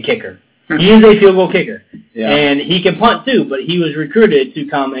a kicker. He is a field goal kicker. Yeah. And he can punt too, but he was recruited to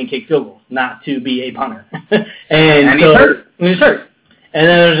come and kick field goals, not to be a punter. and he's hurt. He's hurt. And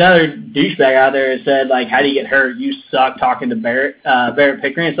then there's another douchebag out there that said, how do you get hurt? You suck, talking to Barrett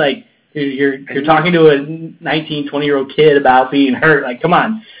Pickering. It's like, dude, you're talking to a 19, 20-year-old kid about being hurt. Come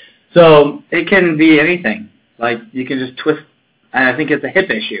on. So it can be anything. You can just twist, and I think it's a hip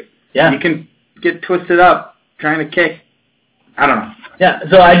issue. Yeah. You can get twisted up trying to kick. I don't know. Yeah,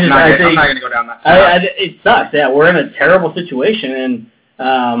 so I think I'm not going to go down that path. It sucks. Yeah, we're in a terrible situation,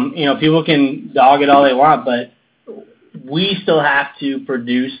 and people can dog it all they want, but we still have to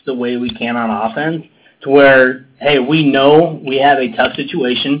produce the way we can on offense to where, hey, we know we have a tough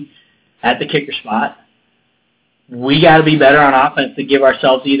situation at the kicker spot. We got to be better on offense to give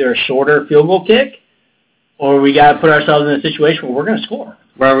ourselves either a shorter field goal kick, or we got to put ourselves in a situation where we're going to score.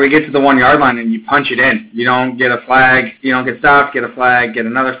 Where we get to the 1-yard line and you punch it in. You don't get a flag. You don't get stopped, get a flag, get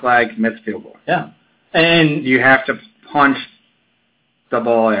another flag, miss field goal. Yeah. And you have to punch the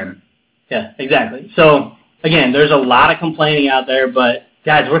ball in. Yeah, exactly. So, again, there's a lot of complaining out there, but,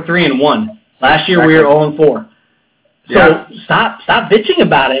 guys, we're 3-1. Last year we were 0-4. So stop bitching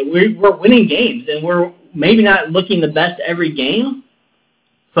about it. We're winning games, and we're maybe not looking the best every game,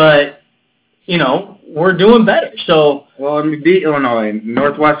 but, we're doing better. So, well, we beat Illinois.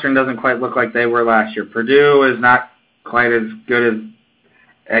 Northwestern doesn't quite look like they were last year. Purdue is not quite as good as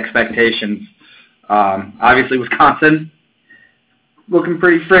expectations. Obviously, Wisconsin looking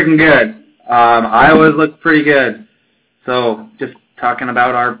pretty freaking good. Iowa's looked pretty good. So, just talking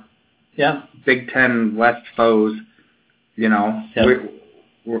about our Big Ten West foes, we're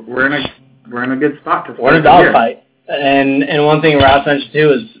in a good spot to start. We're in a dogfight. And one thing Rouse mentioned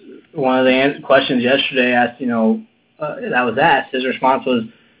too is one of the questions yesterday asked, that was asked. His response was,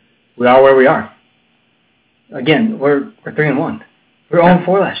 "We are where we are." Again, we're 3-1. We were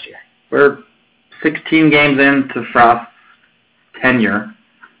 0-4 last year. We're 16 games into Frost's tenure.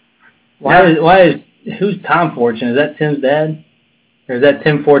 Who's Tom Fortune? Is that Tim's dad? Or is that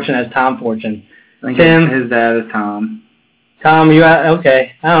Tim Fortune as Tom Fortune? I think his dad is Tom. Tom,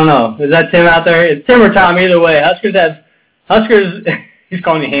 okay. I don't know. Is that Tim out there? It's Tim or Tom, either way. Huskers, he's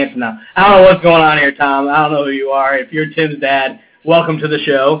calling you handsome now. I don't know what's going on here, Tom. I don't know who you are. If you're Tim's dad, welcome to the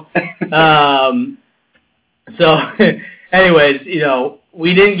show. So, anyways,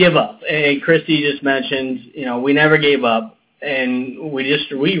 we didn't give up. And Christy just mentioned, we never gave up. And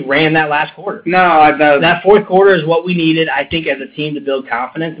we ran that last quarter. No, that fourth quarter is what we needed, I think, as a team to build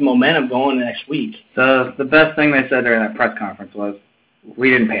confidence and momentum going next week. The best thing they said during that press conference was,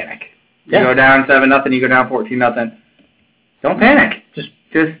 we didn't panic. You go down 7-0, you go down 14-0. Don't panic. Just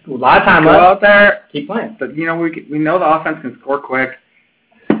a lot of time go left. Out there, keep playing. But we know the offense can score quick.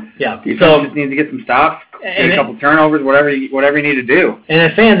 Yeah. Defense just needs to get some stops, get a couple turnovers, whatever you need to do. And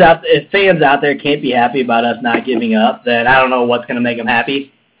if fans out there can't be happy about us not giving up, then I don't know what's going to make them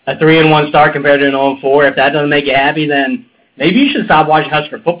happy. A 3-1 start compared to an 0-4. If that doesn't make you happy, then maybe you should stop watching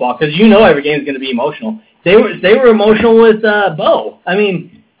Husker football because every game is going to be emotional. They were emotional with Bo. I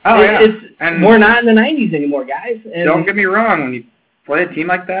mean, we're not in the 90s anymore, guys. And don't get me wrong. When you play a team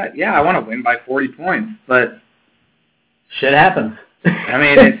like that, I want to win by 40 points, but shit happens. I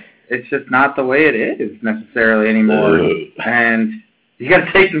mean, it's just not the way it is necessarily anymore. And you got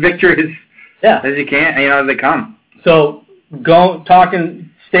to take the victories as you can, as they come. So,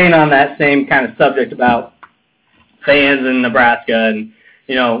 staying on that same kind of subject about fans in Nebraska, and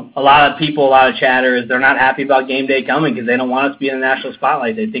a lot of chatter is they're not happy about game day coming because they don't want us to be in the national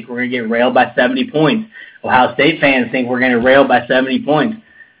spotlight. They think we're going to get railed by 70 points. Ohio State fans think we're going to rail by 70 points.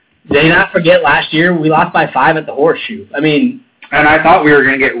 Did they not forget last year we lost by 5 at the Horseshoe? I mean, and I thought we were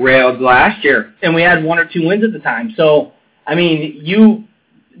going to get railed last year, and we had 1 or 2 wins at the time. So I mean,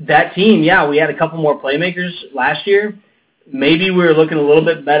 that team, yeah, we had a couple more playmakers last year. Maybe we were looking a little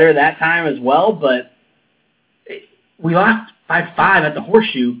bit better that time as well, but we lost by 5 at the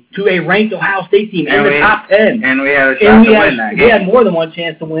Horseshoe to a ranked Ohio State team in the top 10. And we had a shot to win that game. We had more than one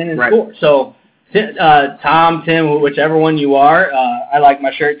chance to win and score. So, Tom, Tim, whichever one you are, I like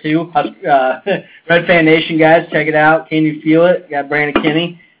my shirt too. Red Fan Nation guys, check it out. Can you feel it? Got Brandon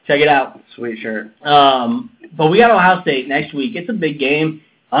Kinney. Check it out. Sweet shirt. But we got Ohio State next week. It's a big game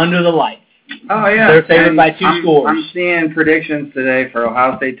under the lights. Oh, yeah. They're favored by 2 scores. I'm seeing predictions today for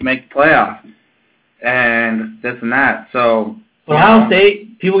Ohio State to make the playoffs and this and that. So, Ohio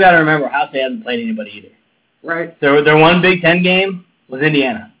State, people got to remember, Ohio State hasn't played anybody either. Right. Their one Big Ten game was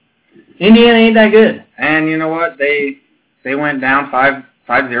Indiana. Indiana ain't that good. And you know what? They went down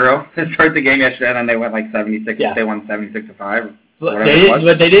 5-0 to start the game yesterday, and then they went like 76. Yeah. They won 76-5. But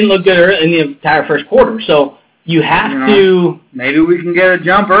they didn't look good in the entire first quarter. So you have to. Maybe we can get a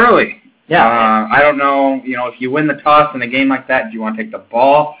jump early. Yeah. I don't know. If you win the toss in a game like that, do you want to take the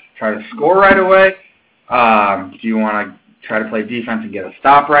ball, try to score right away? Do you want to try to play defense and get a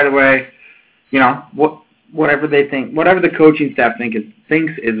stop right away? Whatever they think, whatever the coaching staff thinks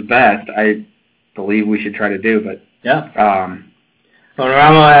is best, I believe we should try to do. But yeah. Well,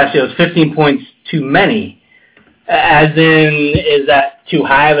 Ramo asked you, it was 15 points too many. As in, is that too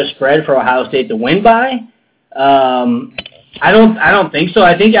high of a spread for Ohio State to win by? I don't think so.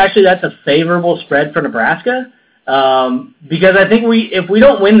 I think actually that's a favorable spread for Nebraska because I think if we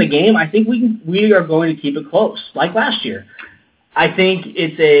don't win the game, I think we are going to keep it close like last year. I think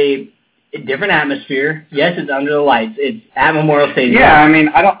it's a different atmosphere. Yes, it's under the lights. It's at Memorial Stadium. Yeah, I mean,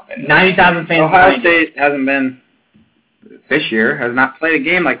 90,000 fans. Ohio State hasn't been this year, has not played a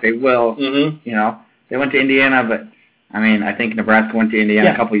game like they will. Mm-hmm. They went to Indiana, but I mean, I think Nebraska went to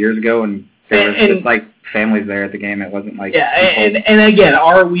Indiana a couple years ago, and there was just like families there at the game. It wasn't like and again,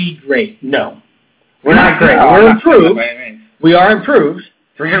 are we great? No, we're not great. We're improved. We are improved.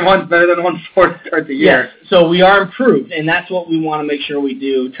 3-1's better than 1-4 to start the year. Yes, so we are improved, and that's what we want to make sure we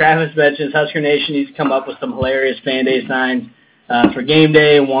do. Travis mentions Husker Nation needs to come up with some hilarious fan day signs for game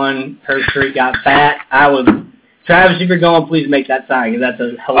day. One, Her Street got fat. Travis, if you're going, please make that sign because that's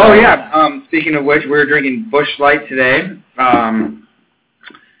a hilarious. Oh yeah. Speaking of which, we're drinking Busch Light today.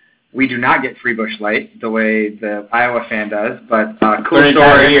 We do not get free Busch Light the way the Iowa fan does, but cool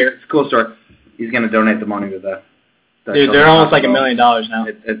story. It's a cool story. He's going to donate the money to the Dude, they're almost like $1 million now.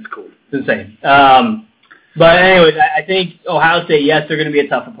 It's cool. It's insane. But anyways, I think Ohio State, yes, they're going to be a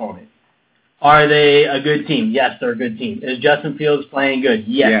tough opponent. Are they a good team? Yes, they're a good team. Is Justin Fields playing good?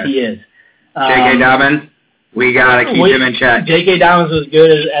 Yes. He is. J.K. Dobbins, we got to keep him in check. J.K. Dobbins was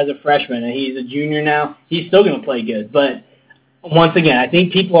good as a freshman, and he's a junior now. He's still going to play good. But once again, I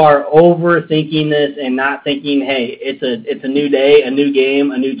think people are overthinking this and not thinking, hey, it's a new day, a new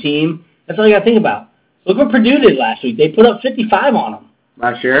game, a new team. That's all you got to think about. Look what Purdue did last week. They put up 55 on them.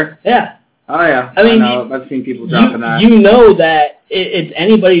 Last year? Yeah. Oh, yeah. I mean, I've seen people dropping that. You know that it's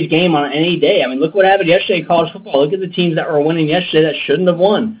anybody's game on any day. I mean, look what happened yesterday in college football. Look at the teams that were winning yesterday that shouldn't have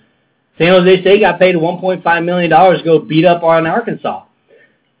won. San Jose State got paid $1.5 million to go beat up on Arkansas.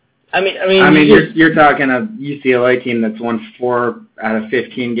 I mean, you're talking a UCLA team that's won 4 out of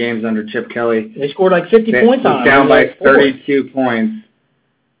 15 games under Chip Kelly. They scored like 50 points on them. Down by 32 points.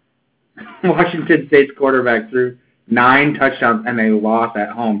 Washington State's quarterback threw 9 touchdowns, and they lost at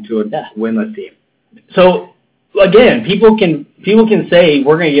home to a winless team. So, again, people can say,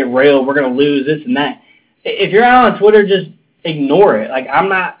 we're going to get railed, we're going to lose, this and that. If you're out on Twitter, just ignore it. Like, I'm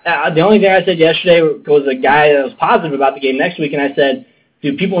not the only thing I said yesterday was a guy that was positive about the game next week, and I said,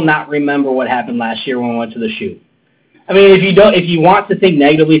 do people not remember what happened last year when we went to the shoot? I mean, if you want to think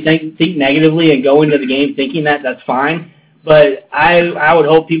negatively, think negatively and go into the game thinking that's fine. But I would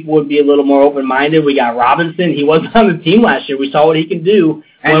hope people would be a little more open-minded. We got Robinson. He wasn't on the team last year. We saw what he can do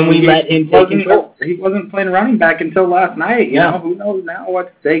when we let him take control. He wasn't playing running back until last night. You know, who knows now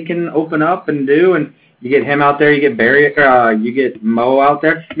what they can open up and do. And you get him out there, you get Barry, you get Mo out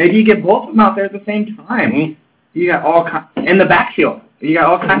there. Maybe you get both of them out there at the same time. Mm-hmm. You got in the backfield. You got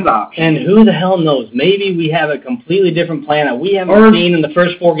all kinds of options. And who the hell knows? Maybe we have a completely different plan that we haven't seen in the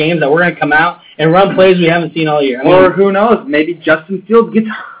first 4 games that we're going to come out and run plays we haven't seen all year. Or who knows? Maybe Justin Fields gets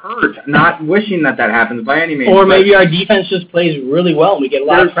hurt. Not wishing that happens by any means. Or maybe our defense just plays really well and we get a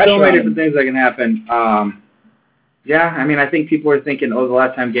lot of pressure. There's so many different things that can happen. I mean, I think people are thinking, the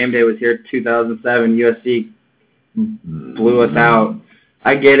last time game day was here, 2007, USC blew us out.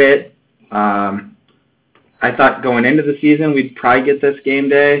 I get it. I thought going into the season we'd probably get this game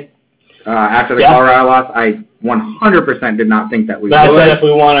day. After the Colorado loss, I 100% did not think that we would. But I said if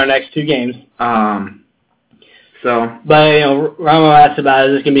we won our next 2 games. But, Ramo asked about,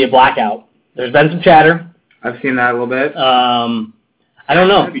 is this going to be a blackout? There's been some chatter. I've seen that a little bit. I don't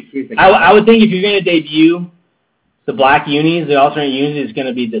know. I would think if you're going to debut the black unis, the alternate unis, it's going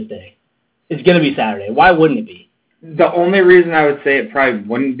to be this day. It's going to be Saturday. Why wouldn't it be? The only reason I would say it probably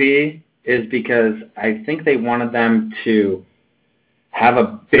wouldn't be is because I think they wanted them to have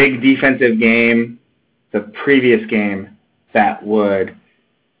a big defensive game the previous game that would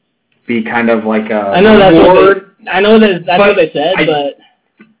be kind of like a I know that's what they said, but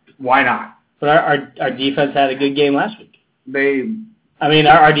why not? But our defense had a good game last week. Our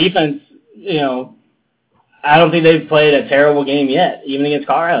our defense, I don't think they've played a terrible game yet, even against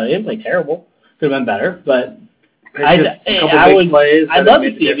Colorado. They didn't play terrible. Could have been better, but I'd love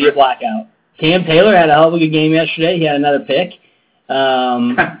to see it be a blackout. Cam Taylor had a hell of a good game yesterday. He had another pick.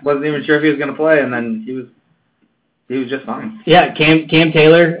 Wasn't even sure if he was going to play, and then he was just fine. Yeah, Cam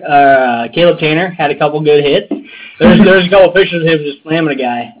Taylor, Caleb Tanner had a couple good hits. There's a couple pictures of him just slamming a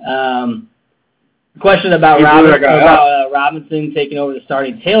guy. Question about Robinson taking over the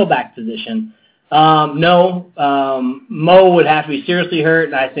starting tailback position. No, Mo would have to be seriously hurt,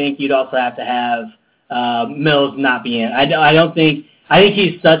 and I think you'd also have to have Mills not be in. I think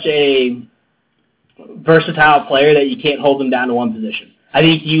he's such a versatile player that you can't hold him down to one position. I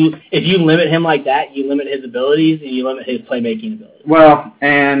think if you limit him like that, you limit his abilities and you limit his playmaking ability. Well,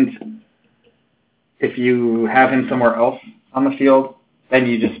 and if you have him somewhere else on the field, then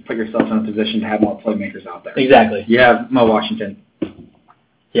you just put yourself in a position to have more playmakers out there. Exactly. You have Mo Washington.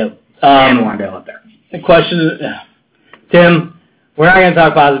 Yep. And Wandale out there. The question, Tim, we're not going to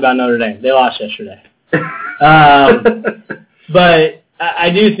talk positive about Notre Dame. They lost yesterday. But I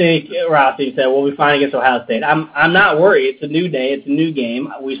do think Rossi said, we'll be fine against Ohio State. I'm not worried. It's a new day. It's a new game.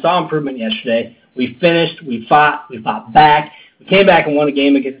 We saw improvement yesterday. We finished. We fought back. We came back and won a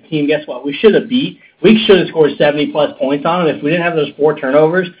game against a team. Guess what? We should have beat. We should have scored 70-plus points on them. If we didn't have those 4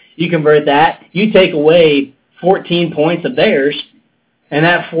 turnovers, you convert that. You take away 14 points of theirs, and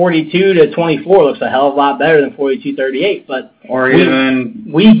that 42-24 looks a hell of a lot better than 42-38. But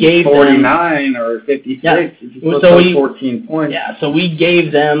we gave 49 or 56. Yeah. If you put 14 points. Yeah. So we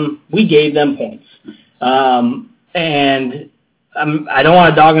gave them points. And I don't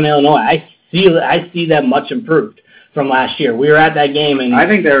want to dog on Illinois. I see them much improved from last year. We were at that game, and I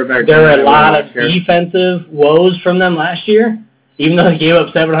think they were better. There were a lot of defensive woes from them last year. Even though they gave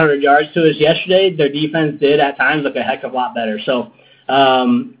up 700 yards to us yesterday, their defense did at times look a heck of a lot better. So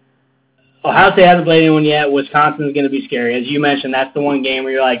Ohio State hasn't played anyone yet. Wisconsin's going to be scary. As you mentioned, that's the one game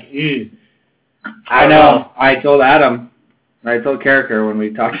where you're like, ew. I know. I told Carricker when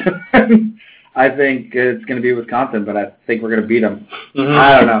we talked to him, I think it's going to be Wisconsin, but I think we're going to beat them. Mm-hmm.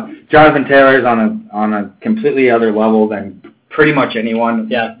 I don't know. Jonathan Taylor's on a completely other level than pretty much anyone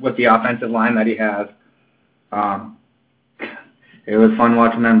with the offensive line that he has. It was fun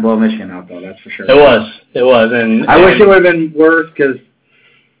watching them blow Michigan out, though, that's for sure. It was. And I wish it would have been worse because,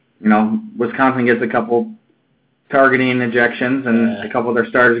 Wisconsin gets a couple targeting ejections, and a couple of their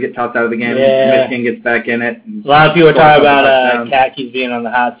starters get tossed out of the game. Yeah. Michigan gets back in it. A lot of people are talking about Kackies being on the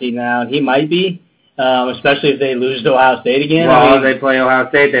hot seat now, and he might be, especially if they lose to Ohio State again. Well, they play Ohio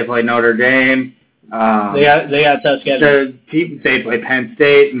State, they play Notre Dame. They got a tough schedule. They play Penn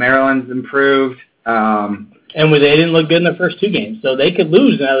State. Maryland's improved. And they didn't look good in the first 2 games, so they could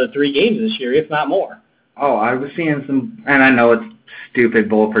lose another 3 games this year, if not more. Oh, I was seeing some, and I know it's stupid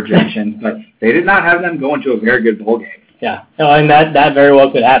bowl projections, but they did not have them go into a very good bowl game. Yeah, and that very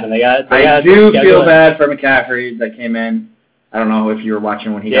well could happen. I do feel bad for McCaffrey that came in. I don't know if you were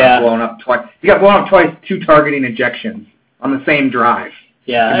watching when he got blown up twice. He got blown up twice, 2 targeting ejections on the same drive.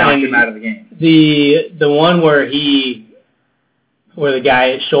 Yeah, and knocked him out of the game. The one where the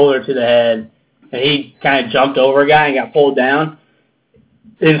guy hit shoulder to the head, and he kind of jumped over a guy and got pulled down.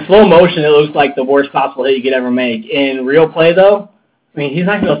 In slow motion, it looks like the worst possible hit you could ever make. In real play, though, he's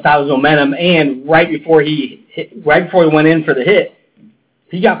not going to stop his momentum. And right before he went in for the hit,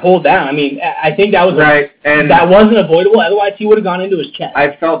 he got pulled down. I think that was right, and that wasn't avoidable. Otherwise, he would have gone into his chest.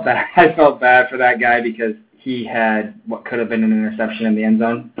 I felt bad for that guy because he had what could have been an interception in the end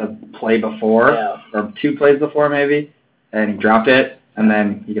zone the play before, or 2 plays before maybe, and he dropped it. And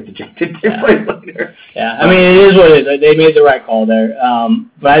then he gets ejected 2 plays later. Yeah, it is what it is. They made the right call there.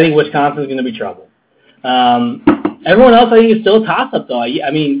 But I think Wisconsin's going to be trouble. Everyone else, I think, is still a toss-up, though.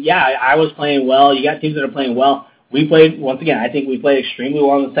 I was playing well. You got teams that are playing well. We played, once again, I think we played extremely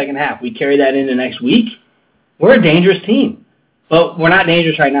well in the second half. We carry that into next week. We're a dangerous team. But we're not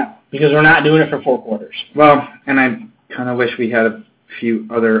dangerous right now because we're not doing it for 4 quarters. Well, and I kind of wish we had a few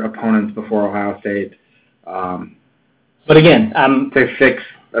other opponents before Ohio State. But again, to fix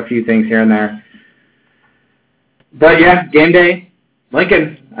a few things here and there. But yeah, game day,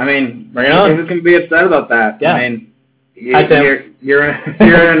 Lincoln. I mean, who's going to be upset about that? Yeah. I mean, you're in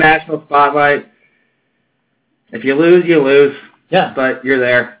a national spotlight. If you lose, you lose. Yeah. But you're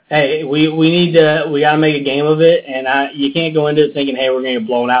there. Hey, we got to make a game of it, and you can't go into it thinking, hey, we're going to get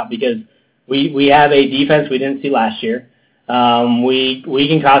blown out, because we have a defense we didn't see last year. We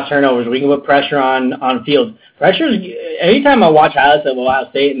can cause turnovers. We can put pressure on fields. Anytime I watch highlights of Ohio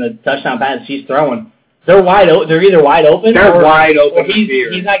State and the touchdown passes he's throwing, they're either wide open. Or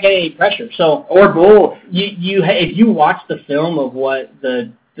he's not getting any pressure. So or both. If you watch the film of what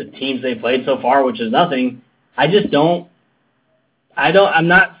the teams they played so far, which is nothing, I'm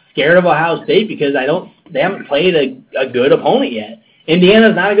not scared of Ohio State because they haven't played a good opponent yet.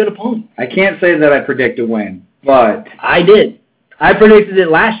 Indiana's not a good opponent. I can't say that I predict a win, but I did. I predicted it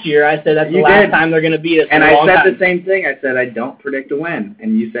last year. I said that's the last time they're going to beat us. And I said the same thing. I said I don't predict a win,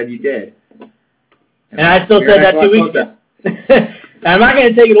 and you said you did. And I still said that 2 weeks ago. And I'm not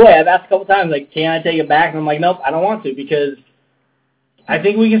going to take it away. I've asked a couple times, like, can I take it back? And I'm like, nope, I don't want to, because I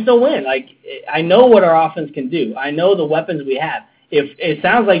think we can still win. Like, I know what our offense can do. I know the weapons we have. If it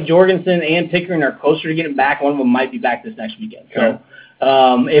sounds like Jorgensen and Pickering are closer to getting back, one of them might be back this next weekend. So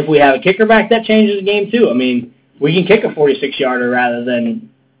if we have a kicker back, that changes the game too. I mean, we can kick a 46-yarder rather than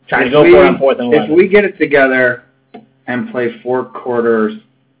trying to go for it on 4th and 11. If we get it together and play 4 quarters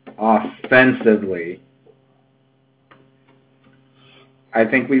offensively, I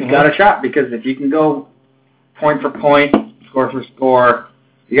think we've got a shot, because if you can go point for point, score for score,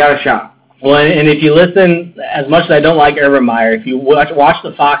 you got a shot. Well, and if you listen, as much as I don't like Urban Meyer, if you watch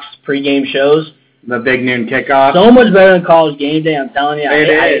the Fox pregame shows, the big noon kickoff, so much better than College Game Day. I'm telling you, it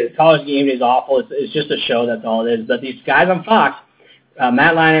is. College Game Day is awful. It's just a show. That's all it is. But these guys on Fox,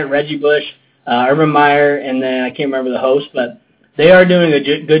 Matt Leinart, Reggie Bush, Urban Meyer, and then I can't remember the host, but they are doing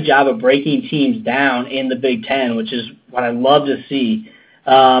a good job of breaking teams down in the Big Ten, which is what I love to see.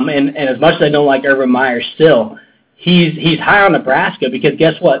 And as much as I don't like Urban Meyer, still he's high on Nebraska, because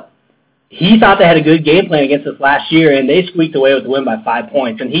guess what? He thought they had a good game plan against us last year, and they squeaked away with the win by 5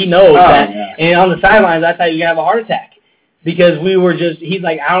 points. And he knows that. Yeah. And on the sidelines, I thought you were going to have a heart attack, because he's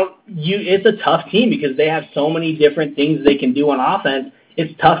like, it's a tough team because they have so many different things they can do on offense.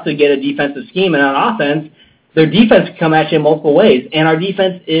 It's tough to get a defensive scheme. And on offense, their defense can come at you in multiple ways, and our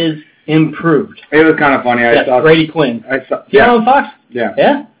defense is improved. It was kind of funny. I saw Brady Quinn. See on Fox? Yeah.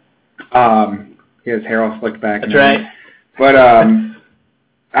 Yeah? His hair all slicked back. That's right. But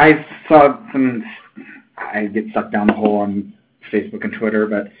I saw I get sucked down the hole on Facebook and Twitter,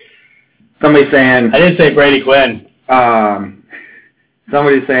 but somebody saying... I didn't say Brady Quinn.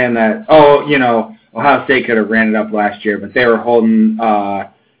 Somebody's saying that, Ohio State could have ran it up last year, but they were holding,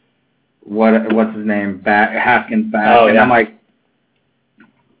 what's his name, Haskins back. Oh, and yeah. I'm like,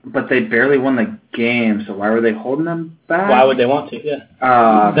 but they barely won the game, so why were they holding them back? Why would they want to?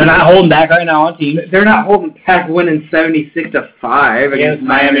 Yeah. They're not holding back right now on teams. They're not holding back, winning 76-5 against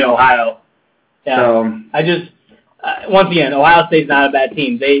Miami, Ohio. Yeah. So I just once again, Ohio State's not a bad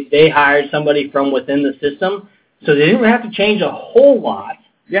team. They hired somebody from within the system, so they didn't have to change a whole lot.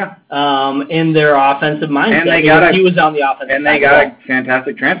 Yeah. In their offensive mindset. And he was on the offensive. And they got a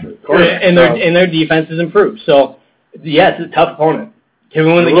fantastic transfer. And their defense has improved. So yes, it's a tough opponent. Can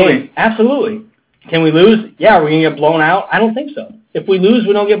we win the game? Absolutely. Can we lose? Yeah. Are we going to get blown out? I don't think so. If we lose,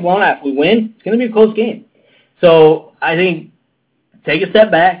 we don't get blown out. If we win, it's going to be a close game. So I think take a step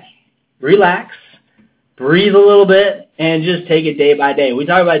back, relax, breathe a little bit, and just take it day by day. We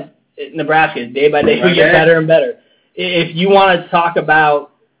talk about Nebraska day by day. We get better and better. If you want to talk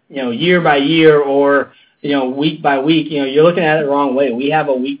about, year by year or, week by week, you're looking at it the wrong way. We have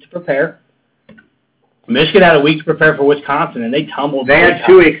a week to prepare. Michigan had a week to prepare for Wisconsin, and they tumbled. They had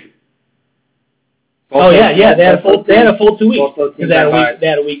 2 weeks. They had a full 2 weeks because they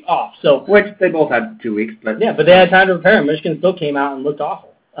had a week off. So which they both had 2 weeks, but but they had time to prepare. Michigan still came out and looked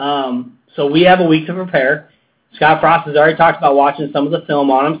awful. So we have a week to prepare. Scott Frost has already talked about watching some of the film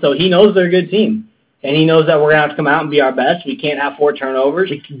on them, so he knows they're a good team. And he knows that we're going to have to come out and be our best. We can't have 4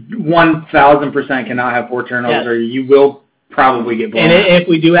 turnovers. 1,000% cannot have 4 turnovers, or you will probably get blown out. And if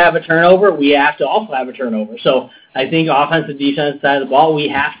we do have a turnover, we have to also have a turnover. So I think offensive, defensive side of the ball, we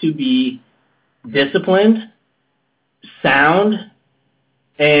have to be disciplined, sound,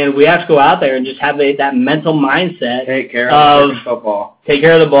 and we have to go out there and just have that mental mindset. Take care of football. Take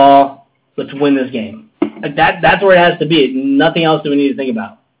care of the ball. Let's win this game. That's where it has to be. Nothing else do we need to think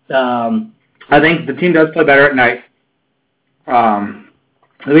about. I think the team does play better at night.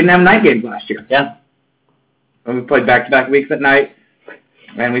 We didn't have night games last year. Yeah. We played back-to-back weeks at night.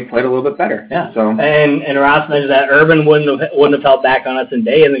 and we played a little bit better. Yeah. So and Ross mentioned that Urban wouldn't have held back on us, and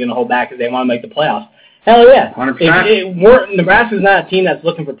Day isn't going to hold back because they want to make the playoffs. Hell yeah. 100%. Nebraska's not a team that's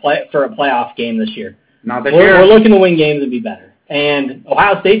looking for a playoff game this year. Not this year. We're looking to win games and be better. And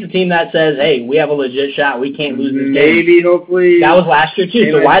Ohio State's a team that says, hey, we have a legit shot. We can't lose this game. Maybe, hopefully. That was last year,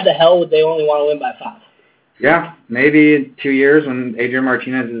 too. So why the hell would they only want to win by 5? Yeah, maybe in 2 years when Adrian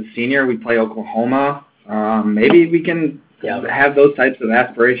Martinez is a senior, we play Oklahoma. Maybe we can have those types of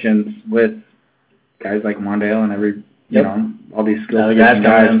aspirations with guys like Mondale and all these skilled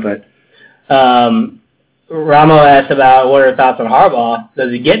guys. But Ramo asked about what are her thoughts on Harbaugh.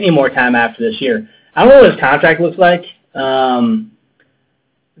 Does he get any more time after this year? I don't know what his contract looks like.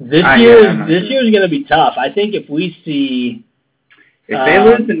 This year is going to be tough. I think if we see... If they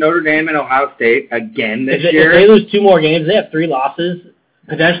lose to Notre Dame and Ohio State again this year... If they lose 2 more games, they have 3 losses,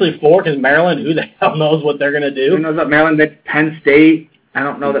 potentially 4, because Maryland, who the hell knows what they're going to do? Who knows what Maryland, Penn State... I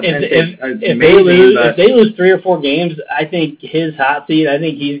don't know that Penn State if they lose 3 or 4 games, I think his hot seat, I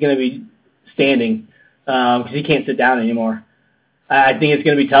think he's going to be standing because he can't sit down anymore. I think it's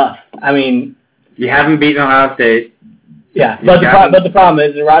going to be tough. I mean... You haven't beaten Ohio State. Yeah, but the problem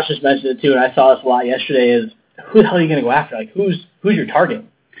is, and Ross just mentioned it too, and I saw this a lot yesterday, is who the hell are you going to go after? Like, who's your target?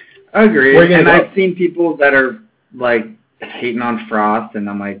 I agree. And I've seen people that are, like, hating on Frost, and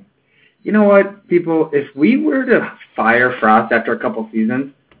I'm like, you know what, people, if we were to fire Frost after a couple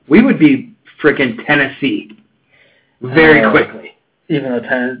seasons, we would be freaking Tennessee very quickly. Even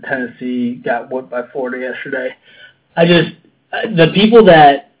though Tennessee got whooped by 40 yesterday. The people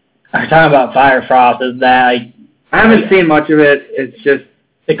that are talking about fire Frost is that I haven't seen much of it. It's just...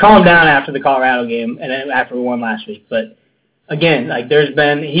 They calmed down after the Colorado game and then after we won last week. But, again, like there's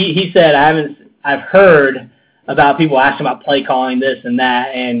been... He said, I've heard about people asking about play calling, this and that,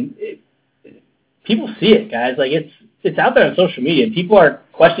 and people see it, guys. Like, it's out there on social media. People are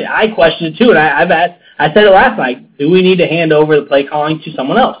questioning. I question it, too, and I said it last night. Do we need to hand over the play calling to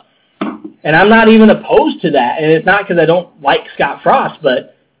someone else? And I'm not even opposed to that. And it's not because I don't like Scott Frost,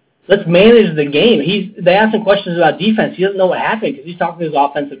 but... Let's manage the game. They asked him questions about defense. He doesn't know what happened because he's talking to his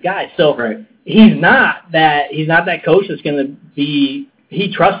offensive guys. So he's not that coach that's going to be.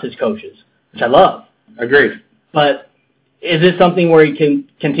 He trusts his coaches, which I love. Agreed. But is it something where he can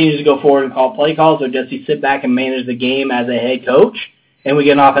continue to go forward and call play calls, or does he sit back and manage the game as a head coach, and we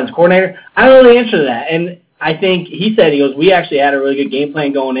get an offense coordinator? I don't know the answer to that. And I think he goes, we actually had a really good game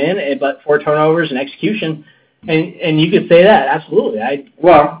plan going in, but 4 turnovers and execution. And you could say that, absolutely.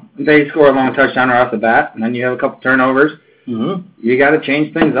 Well, they score a long touchdown right off the bat, and then you have a couple turnovers. Mm-hmm. You got to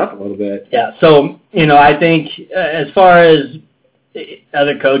change things up a little bit. Yeah, so, I think as far as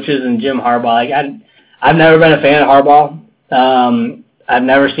other coaches and Jim Harbaugh, I've never been a fan of Harbaugh. I've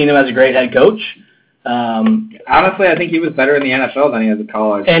never seen him as a great head coach. Honestly, I think he was better in the NFL than he is at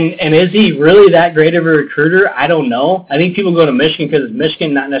college. And is he really that great of a recruiter? I don't know. I think people go to Michigan because it's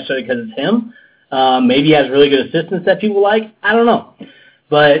Michigan, not necessarily because it's him. Maybe he has really good assistants that people like. I don't know.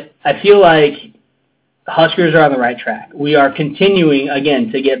 But I feel like Huskers are on the right track. We are continuing,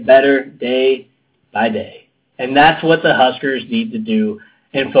 again, to get better day by day. And that's what the Huskers need to do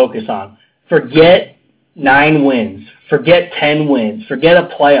and focus on. Forget 9 wins. Forget 10 wins. Forget a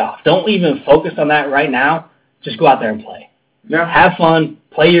playoff. Don't even focus on that right now. Just go out there and play. Yeah. Have fun.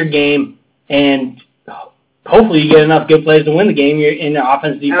 Play your game. And hopefully you get enough good plays to win the game in the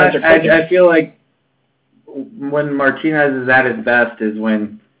offense, defense, or coaching. I feel like when Martinez is at his best is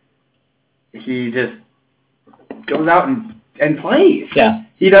when he just goes out and plays. Yeah.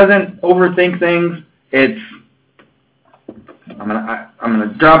 He doesn't overthink things. It's I'm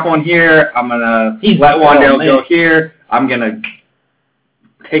gonna drop one here. I'm gonna let Wandale go here. I'm gonna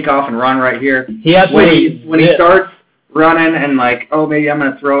take off and run right here. When he starts running and like, oh, maybe I'm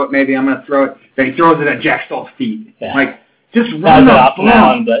gonna throw it. Maybe I'm gonna throw it. Then he throws it at Jack Stoll's feet. Yeah. Like, just run off and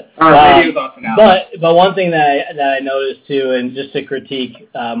on. But one thing that I noticed too, and just to critique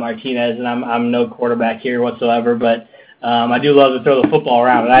Martinez, and I'm no quarterback here whatsoever, but I do love to throw the football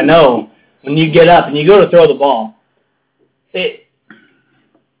around. And I know when you get up and you go to throw the ball,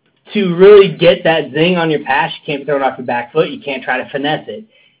 to really get that zing on your pass, you can't throw it off your back foot. You can't try to finesse it.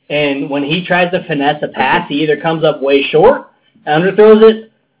 And when he tries to finesse a pass, he either comes up way short, underthrows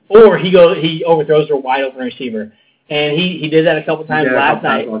it, or he overthrows to a wide open receiver. And he did that a couple times last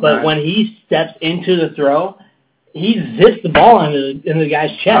night. But when he steps into the throw, he zips the ball into the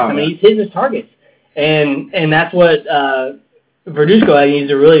guy's chest. He's hitting his targets. And that's what Verduzco needs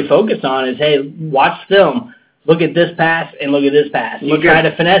to really focus on is, hey, watch film. Look at this pass and look at this pass. You try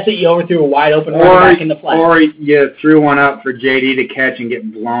to finesse it, you overthrew a wide open running back in the flat. Or you threw one up for JD to catch and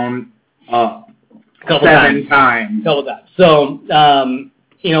get blown up seven times. A couple times. So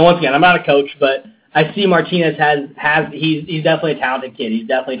once again, I'm not a coach, but I see Martinez he's definitely a talented kid. He's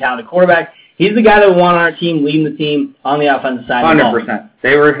definitely a talented quarterback. He's the guy that we want on our team, leading the team on the offensive side of the ball. 100%.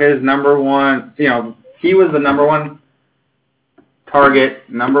 They were his number one, he was the number one target,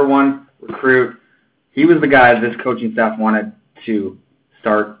 number one recruit. He was the guy this coaching staff wanted to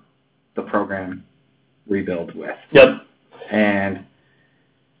start the program rebuild with. Yep. And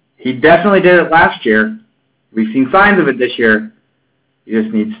he definitely did it last year. We've seen signs of it this year. He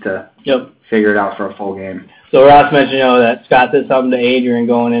just needs to figure it out for a full game. So Ross mentioned, that Scott said something to Adrian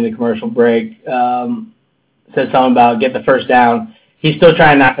going into commercial break. Said something about get the first down. He's still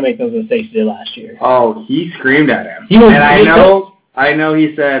trying not to make those mistakes he did last year. Oh, he screamed at him. I know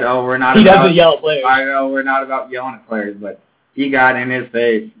he said, we're not he about... doesn't yell at players. I know we're not about yelling at players, but he got in his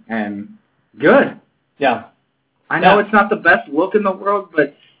face, and good. Yeah. I know it's not the best look in the world,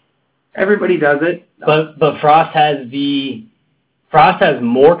 but everybody does it. But Frost has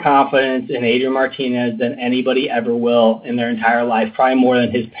more confidence in Adrian Martinez than anybody ever will in their entire life, probably more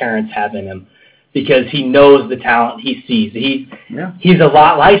than his parents have in him, because he knows the talent he sees. He's a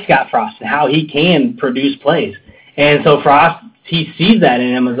lot like Scott Frost and how he can produce plays. And so Frost, he sees that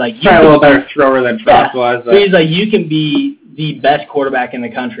in him. Is like, he's a little better thrower than Frost was. So he's like, you can be the best quarterback in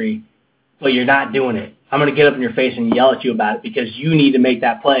the country, but you're not doing it. I'm going to get up in your face and yell at you about it because you need to make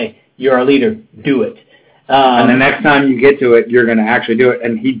that play. You're our leader. Do it. And the next time you get to it, you're going to actually do it.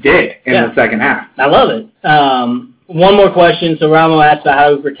 And he did in the second half. I love it. One more question. So Ramo asked about how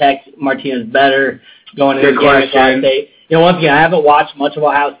do we protect Martinez better going into the game at Ohio State. Once again, I haven't watched much of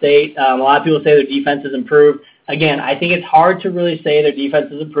Ohio State. A lot of people say their defense has improved. Again, I think it's hard to really say their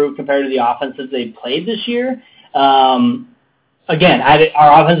defense has improved compared to the offenses they've played this year. Again,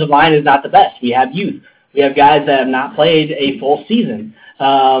 our offensive line is not the best. We have youth. We have guys that have not played a full season.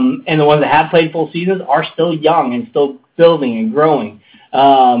 And the ones that have played full seasons are still young and still building and growing.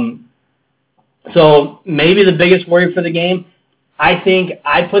 So maybe the biggest worry for the game, I think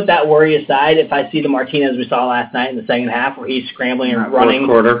I put that worry aside if I see the Martinez we saw last night in the second half where he's scrambling and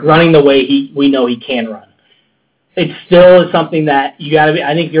running the way we know he can run. It still is something that you got to be.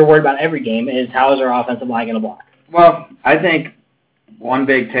 I think you're worried about every game is how is our offensive line going to block. Well, I think one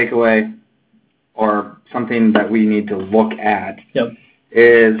big takeaway or something that we need to look at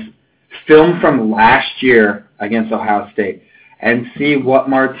is film from last year against Ohio State and see what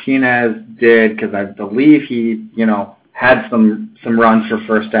Martinez did, because I believe he, had some runs for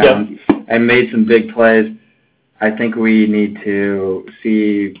first down and made some big plays. I think we need to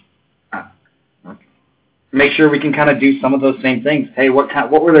make sure we can kind of do some of those same things. Hey,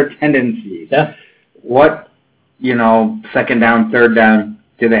 what were their tendencies? Yeah. What, second down, third down,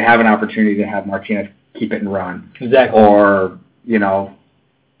 do they have an opportunity to have Martinez keep it and run? Exactly. Or,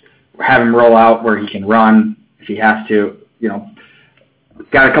 have him roll out where he can run if he has to,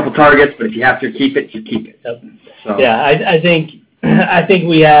 got a couple targets, but if you have to keep it, you keep it. Yep. So. Yeah, I think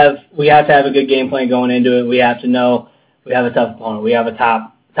we have to have a good game plan going into it. We have to know we have a tough opponent. We have a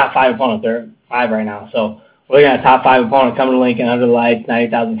top 5 opponent. They're 5 right now. So we're going to have a top 5 opponent coming to Lincoln under the lights,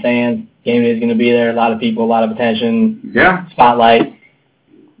 90,000 fans. Game day is going to be there. A lot of people, a lot of attention. Yeah. Spotlight.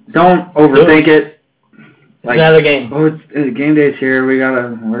 Don't overthink it. It's another game. It's game day's here. We're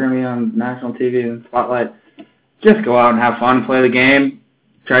gonna be on national TV and spotlight. Just go out and have fun, play the game,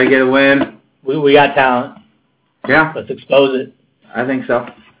 try to get a win. We got talent. Yeah. Let's expose it. I think so. All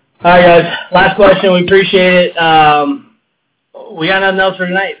right, guys. Last question. We appreciate it. We got nothing else for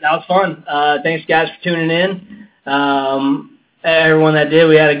tonight. That was fun. Thanks, guys, for tuning in. Everyone that did,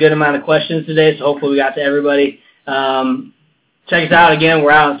 we had a good amount of questions today, so hopefully we got to everybody. Check us out again. We're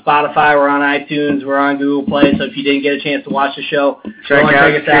out on Spotify. We're on iTunes. We're on Google Play. So if you didn't get a chance to watch the show, check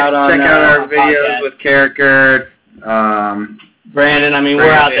us out on check out our videos podcast. with Carricker, Brandon.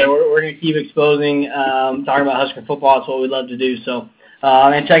 We're out there. We're going to keep exposing, talking about Husker football. That's what we love to do. So,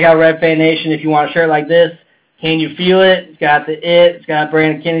 and check out Red Fan Nation if you want a shirt like this. Can you feel it? It's got It's got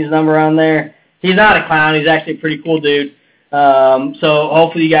Brandon Kinney's number on there. He's not a clown. He's actually a pretty cool dude. So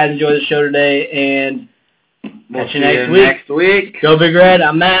hopefully you guys enjoy the show today, and we'll catch you next week. Go Big Red.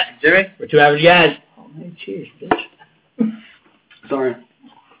 I'm Matt. Jimmy. We're 2 Average Guys. Oh, man, cheers, bitch. Sorry.